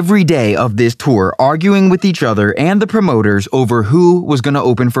almost every day of this tour arguing with each other and the promoters over who was going to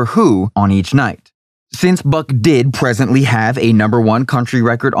open for who on each night. Since Buck did presently have a #1 country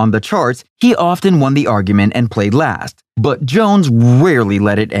record on the charts, he often won the argument and played last, but Jones rarely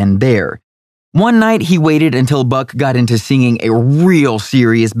let it end there. One night he waited until Buck got into singing a real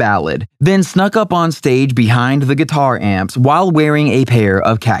serious ballad, then snuck up on stage behind the guitar amps while wearing a pair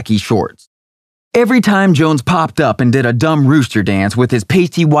of khaki shorts. Every time Jones popped up and did a dumb rooster dance with his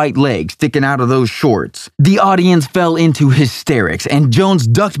pasty white legs sticking out of those shorts, the audience fell into hysterics and Jones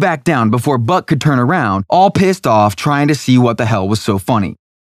ducked back down before Buck could turn around, all pissed off trying to see what the hell was so funny.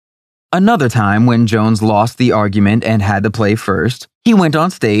 Another time when Jones lost the argument and had to play first, he went on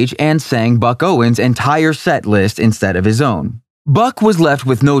stage and sang Buck Owens' entire set list instead of his own. Buck was left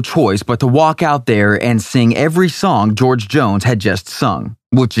with no choice but to walk out there and sing every song George Jones had just sung,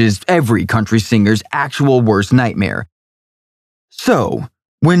 which is every country singer's actual worst nightmare. So,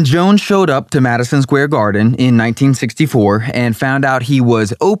 when Jones showed up to Madison Square Garden in 1964 and found out he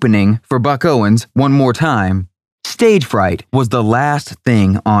was opening for Buck Owens one more time, stage fright was the last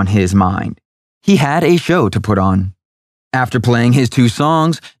thing on his mind. He had a show to put on. After playing his 2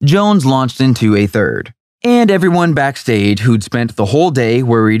 songs, Jones launched into a third. And everyone backstage who'd spent the whole day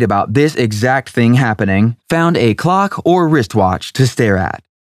worried about this exact thing happening found a clock or wristwatch to stare at.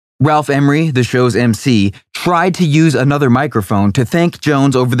 Ralph Emery, the show's MC, tried to use another microphone to thank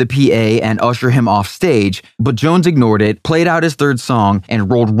Jones over the PA and usher him off stage, but Jones ignored it, played out his 3rd song, and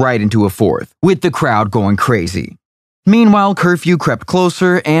rolled right into a 4th, with the crowd going crazy. Meanwhile, curfew crept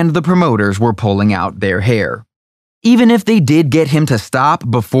closer and the promoters were pulling out their hair. Even if they did get him to stop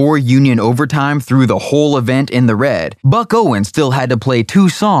before union overtime threw the whole event in the red, Buck Owens still had to play 2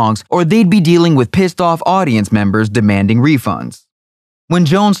 songs or they'd be dealing with pissed-off audience members demanding refunds. When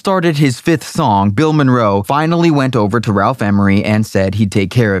Jones started his 5th song, Bill Monroe finally went over to Ralph Emery and said he'd take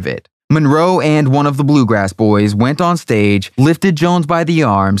care of it. Monroe and one of the Bluegrass Boys went on stage, lifted Jones by the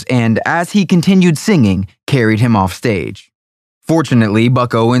arms, and as he continued singing, carried him off stage. Fortunately,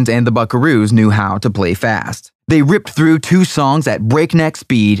 Buck Owens and the Buckaroos knew how to play fast. They ripped through 2 songs at breakneck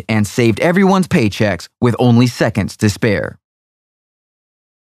speed and saved everyone's paychecks with only seconds to spare.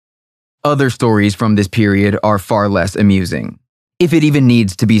 Other stories from this period are far less amusing. If it even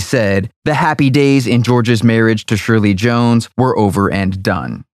needs to be said, the happy days in George's marriage to Shirley Jones were over and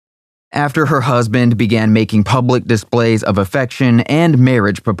done. After her husband began making public displays of affection and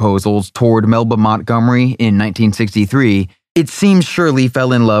marriage proposals toward Melba Montgomery in 1963, it seems Shirley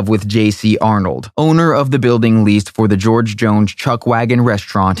fell in love with J.C. Arnold, owner of the building leased for the George Jones Chuck Wagon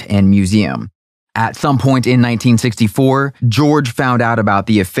Restaurant and Museum. At some point in 1964, George found out about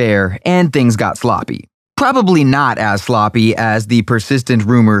the affair and things got sloppy. Probably not as sloppy as the persistent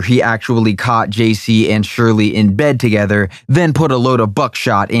rumor he actually caught JC and Shirley in bed together, then put a load of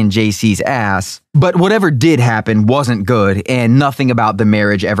buckshot in JC's ass. But whatever did happen wasn't good, and nothing about the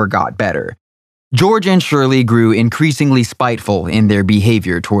marriage ever got better. George and Shirley grew increasingly spiteful in their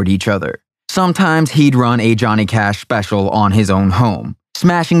behavior toward each other. Sometimes he'd run a Johnny Cash special on his own home,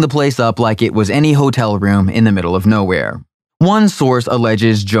 smashing the place up like it was any hotel room in the middle of nowhere. One source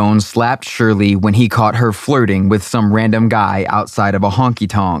alleges Jones slapped Shirley when he caught her flirting with some random guy outside of a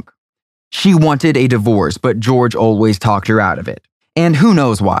honky-tonk. She wanted a divorce, but George always talked her out of it. And who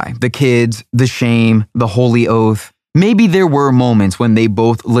knows why? The kids, the shame, the holy oath. Maybe there were moments when they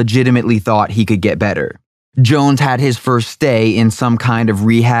both legitimately thought he could get better. Jones had his first stay in some kind of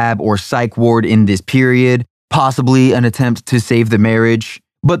rehab or psych ward in this period, possibly an attempt to save the marriage,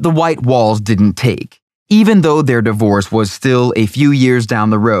 but the white walls didn't take. Even though their divorce was still a few years down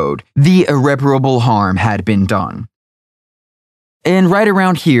the road, the irreparable harm had been done. And right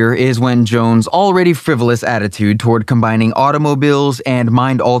around here is when Jones' already frivolous attitude toward combining automobiles and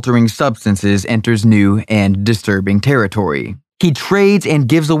mind-altering substances enters new and disturbing territory. He trades and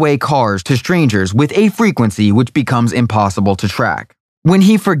gives away cars to strangers with a frequency which becomes impossible to track. When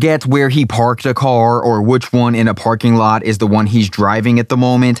he forgets where he parked a car or which one in a parking lot is the one he's driving at the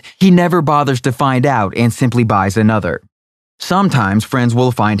moment, he never bothers to find out and simply buys another. Sometimes friends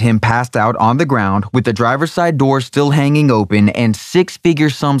will find him passed out on the ground with the driver's side door still hanging open and 6-figure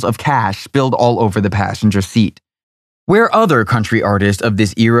sums of cash spilled all over the passenger seat. Where other country artists of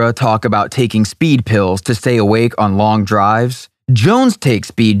this era talk about taking speed pills to stay awake on long drives, Jones takes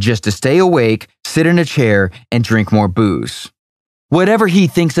speed just to stay awake, sit in a chair, and drink more booze. Whatever he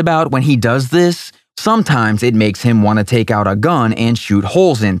thinks about when he does this, sometimes it makes him want to take out a gun and shoot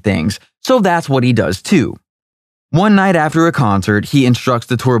holes in things, so that's what he does too. One night after a concert, he instructs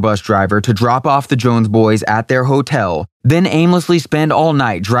the tour bus driver to drop off the Jones boys at their hotel, then aimlessly spend all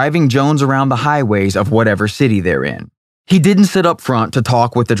night driving Jones around the highways of whatever city they're in. He didn't sit up front to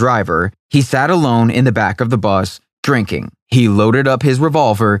talk with the driver, he sat alone in the back of the bus, drinking. He loaded up his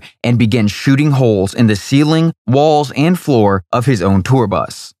revolver and began shooting holes in the ceiling, walls, and floor of his own tour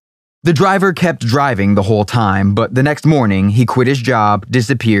bus. The driver kept driving the whole time, but the next morning he quit his job,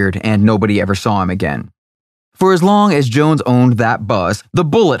 disappeared, and nobody ever saw him again. For as long as Jones owned that bus, the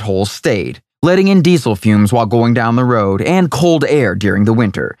bullet holes stayed, letting in diesel fumes while going down the road and cold air during the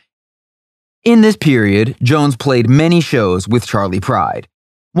winter. In this period, Jones played many shows with Charley Pride.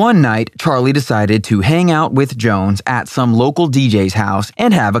 One night, Charley decided to hang out with Jones at some local DJ's house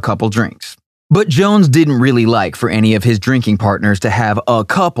and have a couple drinks. But Jones didn't really like for any of his drinking partners to have a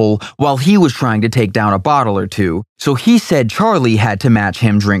couple while he was trying to take down a bottle or two, so he said Charley had to match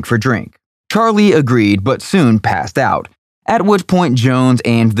him drink for drink. Charley agreed but soon passed out, at which point Jones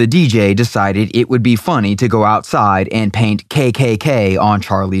and the DJ decided it would be funny to go outside and paint KKK on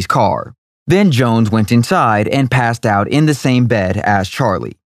Charley's car. Then Jones went inside and passed out in the same bed as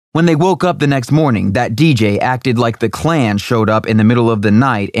Charley. When they woke up the next morning, that DJ acted like the Klan showed up in the middle of the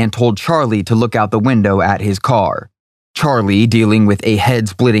night and told Charley to look out the window at his car. Charley, dealing with a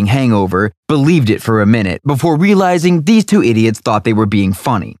head-splitting hangover, believed it for a minute before realizing these two idiots thought they were being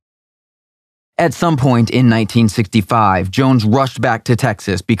funny. At some point in 1965, Jones rushed back to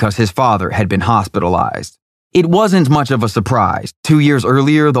Texas because his father had been hospitalized. It wasn't much of a surprise. 2 years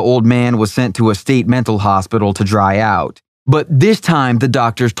earlier, the old man was sent to a state mental hospital to dry out. But this time, the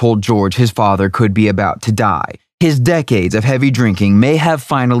doctors told George his father could be about to die. His decades of heavy drinking may have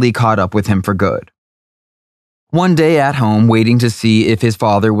finally caught up with him for good. One day at home, waiting to see if his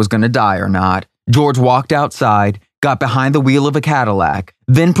father was going to die or not, George walked outside, got behind the wheel of a Cadillac,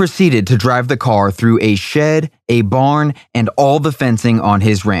 then proceeded to drive the car through a shed, a barn, and all the fencing on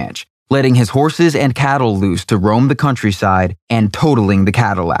his ranch, letting his horses and cattle loose to roam the countryside and totaling the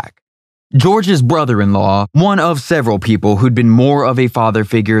Cadillac. George's brother-in-law, one of several people who'd been more of a father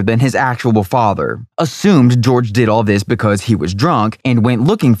figure than his actual father, assumed George did all this because he was drunk and went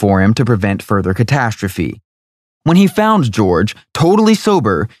looking for him to prevent further catastrophe. When he found George, totally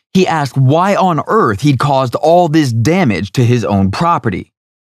sober, he asked why on earth he'd caused all this damage to his own property.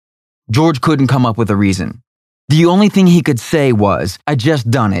 George couldn't come up with a reason. The only thing he could say was, "I just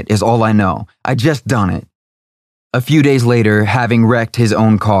done it, is all I know. I just done it." A few days later, having wrecked his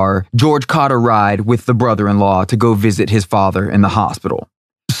own car, George caught a ride with the brother-in-law to go visit his father in the hospital.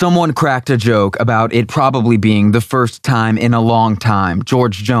 Someone cracked a joke about it probably being the first time in a long time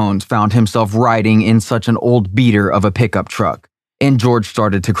George Jones found himself riding in such an old beater of a pickup truck, and George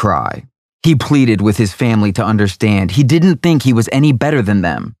started to cry. He pleaded with his family to understand he didn't think he was any better than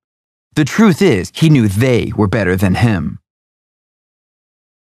them. The truth is, he knew they were better than him.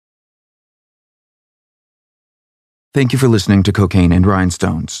 Thank you for listening to Cocaine and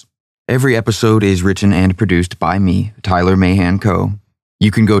Rhinestones. Every episode is written and produced by me, Tyler Mahan Coe.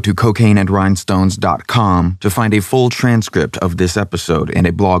 You can go to cocaineandrhinestones.com to find a full transcript of this episode and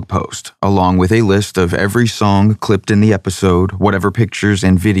a blog post, along with a list of every song clipped in the episode, whatever pictures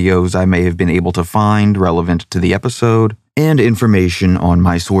and videos I may have been able to find relevant to the episode, and information on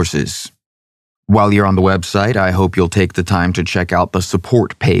my sources. While you're on the website, I hope you'll take the time to check out the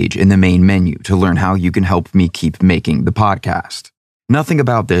support page in the main menu to learn how you can help me keep making the podcast. Nothing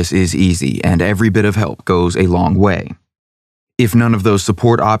about this is easy, and every bit of help goes a long way. If none of those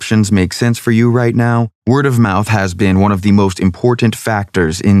support options make sense for you right now, word of mouth has been one of the most important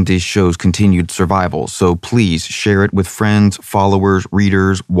factors in this show's continued survival, so please share it with friends, followers,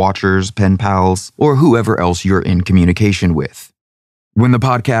 readers, watchers, pen pals, or whoever else you're in communication with. When the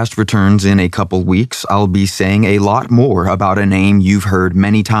podcast returns in a couple weeks, I'll be saying a lot more about a name you've heard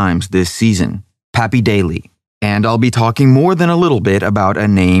many times this season, Pappy Daly. And I'll be talking more than a little bit about a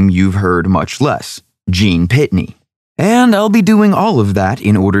name you've heard much less, Gene Pitney. And I'll be doing all of that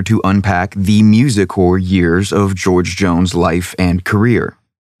in order to unpack the music-core years of George Jones' life and career.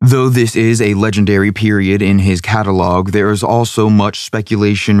 Though this is a legendary period in his catalog, there is also much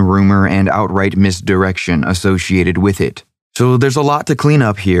speculation, rumor, and outright misdirection associated with it. So there's a lot to clean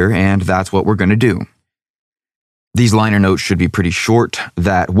up here, and that's what we're going to do. These liner notes should be pretty short.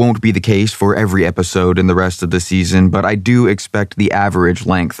 That won't be the case for every episode in the rest of the season, but I do expect the average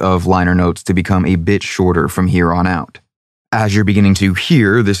length of liner notes to become a bit shorter from here on out. As you're beginning to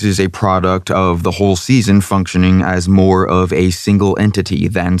hear, this is a product of the whole season functioning as more of a single entity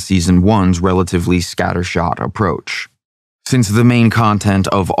than Season 1's relatively scattershot approach. Since the main content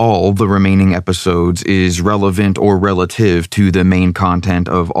of all the remaining episodes is relevant or relative to the main content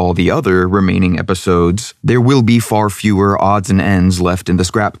of all the other remaining episodes, there will be far fewer odds and ends left in the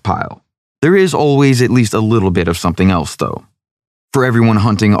scrap pile. There is always at least a little bit of something else, though. For everyone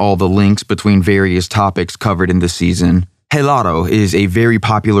hunting all the links between various topics covered in the season, helado is a very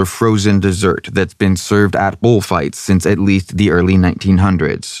popular frozen dessert that's been served at bullfights since at least the early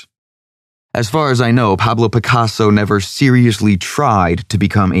 1900s. As far as I know, Pablo Picasso never seriously tried to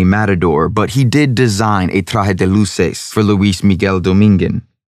become a matador, but he did design a traje de luces for Luis Miguel Dominguez.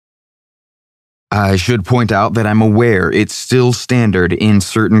 I should point out that I'm aware it's still standard in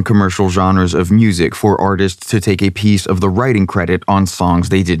certain commercial genres of music for artists to take a piece of the writing credit on songs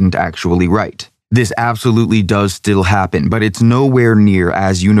they didn't actually write. This absolutely does still happen, but it's nowhere near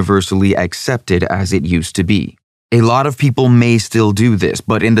as universally accepted as it used to be. A lot of people may still do this,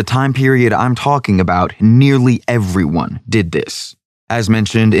 but in the time period I'm talking about, nearly everyone did this. As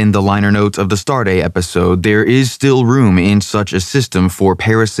mentioned in the liner notes of the Starday episode, there is still room in such a system for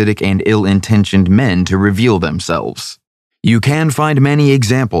parasitic and ill-intentioned men to reveal themselves. You can find many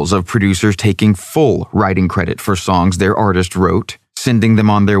examples of producers taking full writing credit for songs their artist wrote, sending them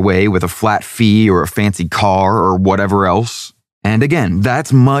on their way with a flat fee or a fancy car or whatever else. And again,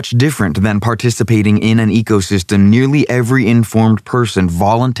 that's much different than participating in an ecosystem nearly every informed person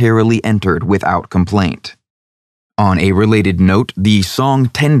voluntarily entered without complaint. On a related note, the song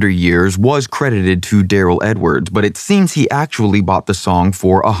Tender Years was credited to Daryl Edwards, but it seems he actually bought the song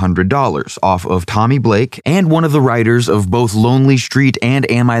for $100 off of Tommy Blake and one of the writers of both Lonely Street and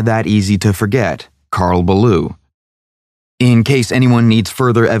Am I That Easy to Forget, Carl Ballou. In case anyone needs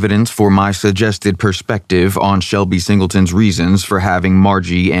further evidence for my suggested perspective on Shelby Singleton's reasons for having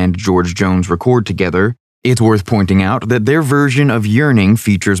Margie and George Jones record together, it's worth pointing out that their version of Yearning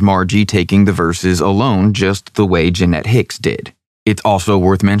features Margie taking the verses alone just the way Jeanette Hicks did. It's also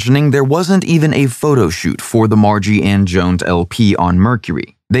worth mentioning there wasn't even a photo shoot for the Margie and Jones LP on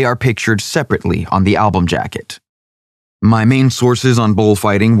Mercury. They are pictured separately on the album jacket. My main sources on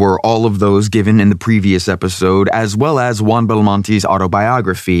bullfighting were all of those given in the previous episode, as well as Juan Belmonte's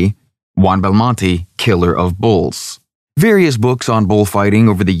autobiography, Juan Belmonte, Killer of Bulls. Various books on bullfighting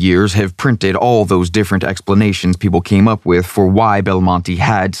over the years have printed all those different explanations people came up with for why Belmonte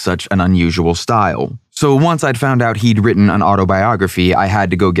had such an unusual style. So once I'd found out he'd written an autobiography, I had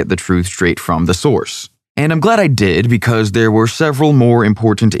to go get the truth straight from the source. And I'm glad I did, because there were several more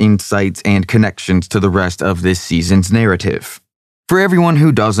important insights and connections to the rest of this season's narrative. For everyone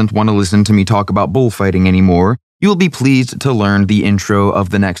who doesn't want to listen to me talk about bullfighting anymore, you'll be pleased to learn the intro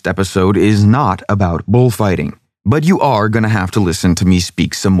of the next episode is not about bullfighting, but you are going to have to listen to me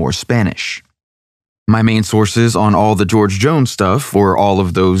speak some more Spanish. My main sources on all the George Jones stuff were all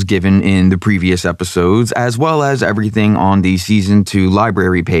of those given in the previous episodes, as well as everything on the Season 2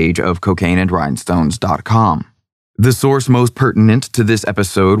 library page of cocaineandrhinestones.com. The source most pertinent to this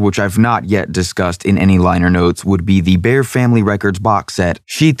episode, which I've not yet discussed in any liner notes, would be the Bear Family Records box set,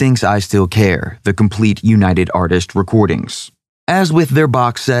 She Thinks I Still Care, the complete United Artist recordings. As with their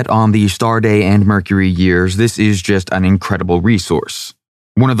box set on the Starday and Mercury years, this is just an incredible resource.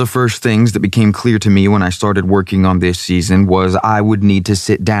 One of the first things that became clear to me when I started working on this season was I would need to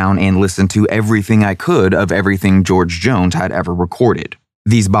sit down and listen to everything I could of everything George Jones had ever recorded.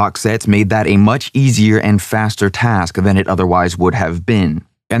 These box sets made that a much easier and faster task than it otherwise would have been.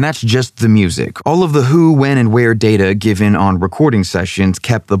 And that's just the music. All of the who, when, and where data given on recording sessions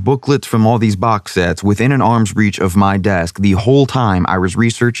kept the booklets from all these box sets within an arm's reach of my desk the whole time I was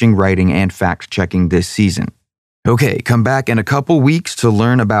researching, writing, and fact-checking this season. Okay, come back in a couple weeks to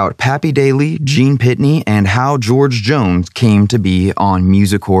learn about Pappy Daly, Gene Pitney, and how George Jones came to be on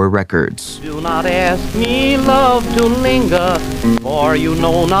Musicor Records. Do not ask me, love, to linger, for you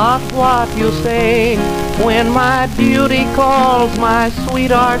know not what you say. When my duty calls, my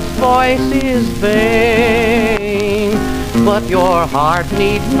sweetheart's voice is vain. But your heart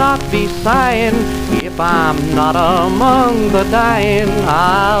need not be sighing. If I'm not among the dying,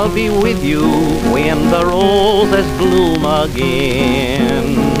 I'll be with you when the roses bloom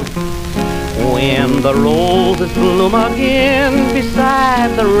again. When the roses bloom again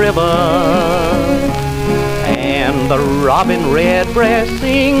beside the river, and the robin redbreast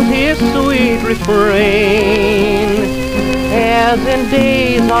sings his sweet refrain. As in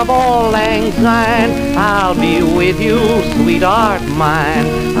days of auld lang syne, I'll be with you, sweetheart mine.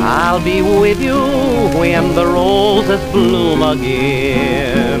 I'll be with you when the roses bloom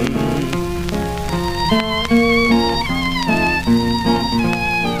again.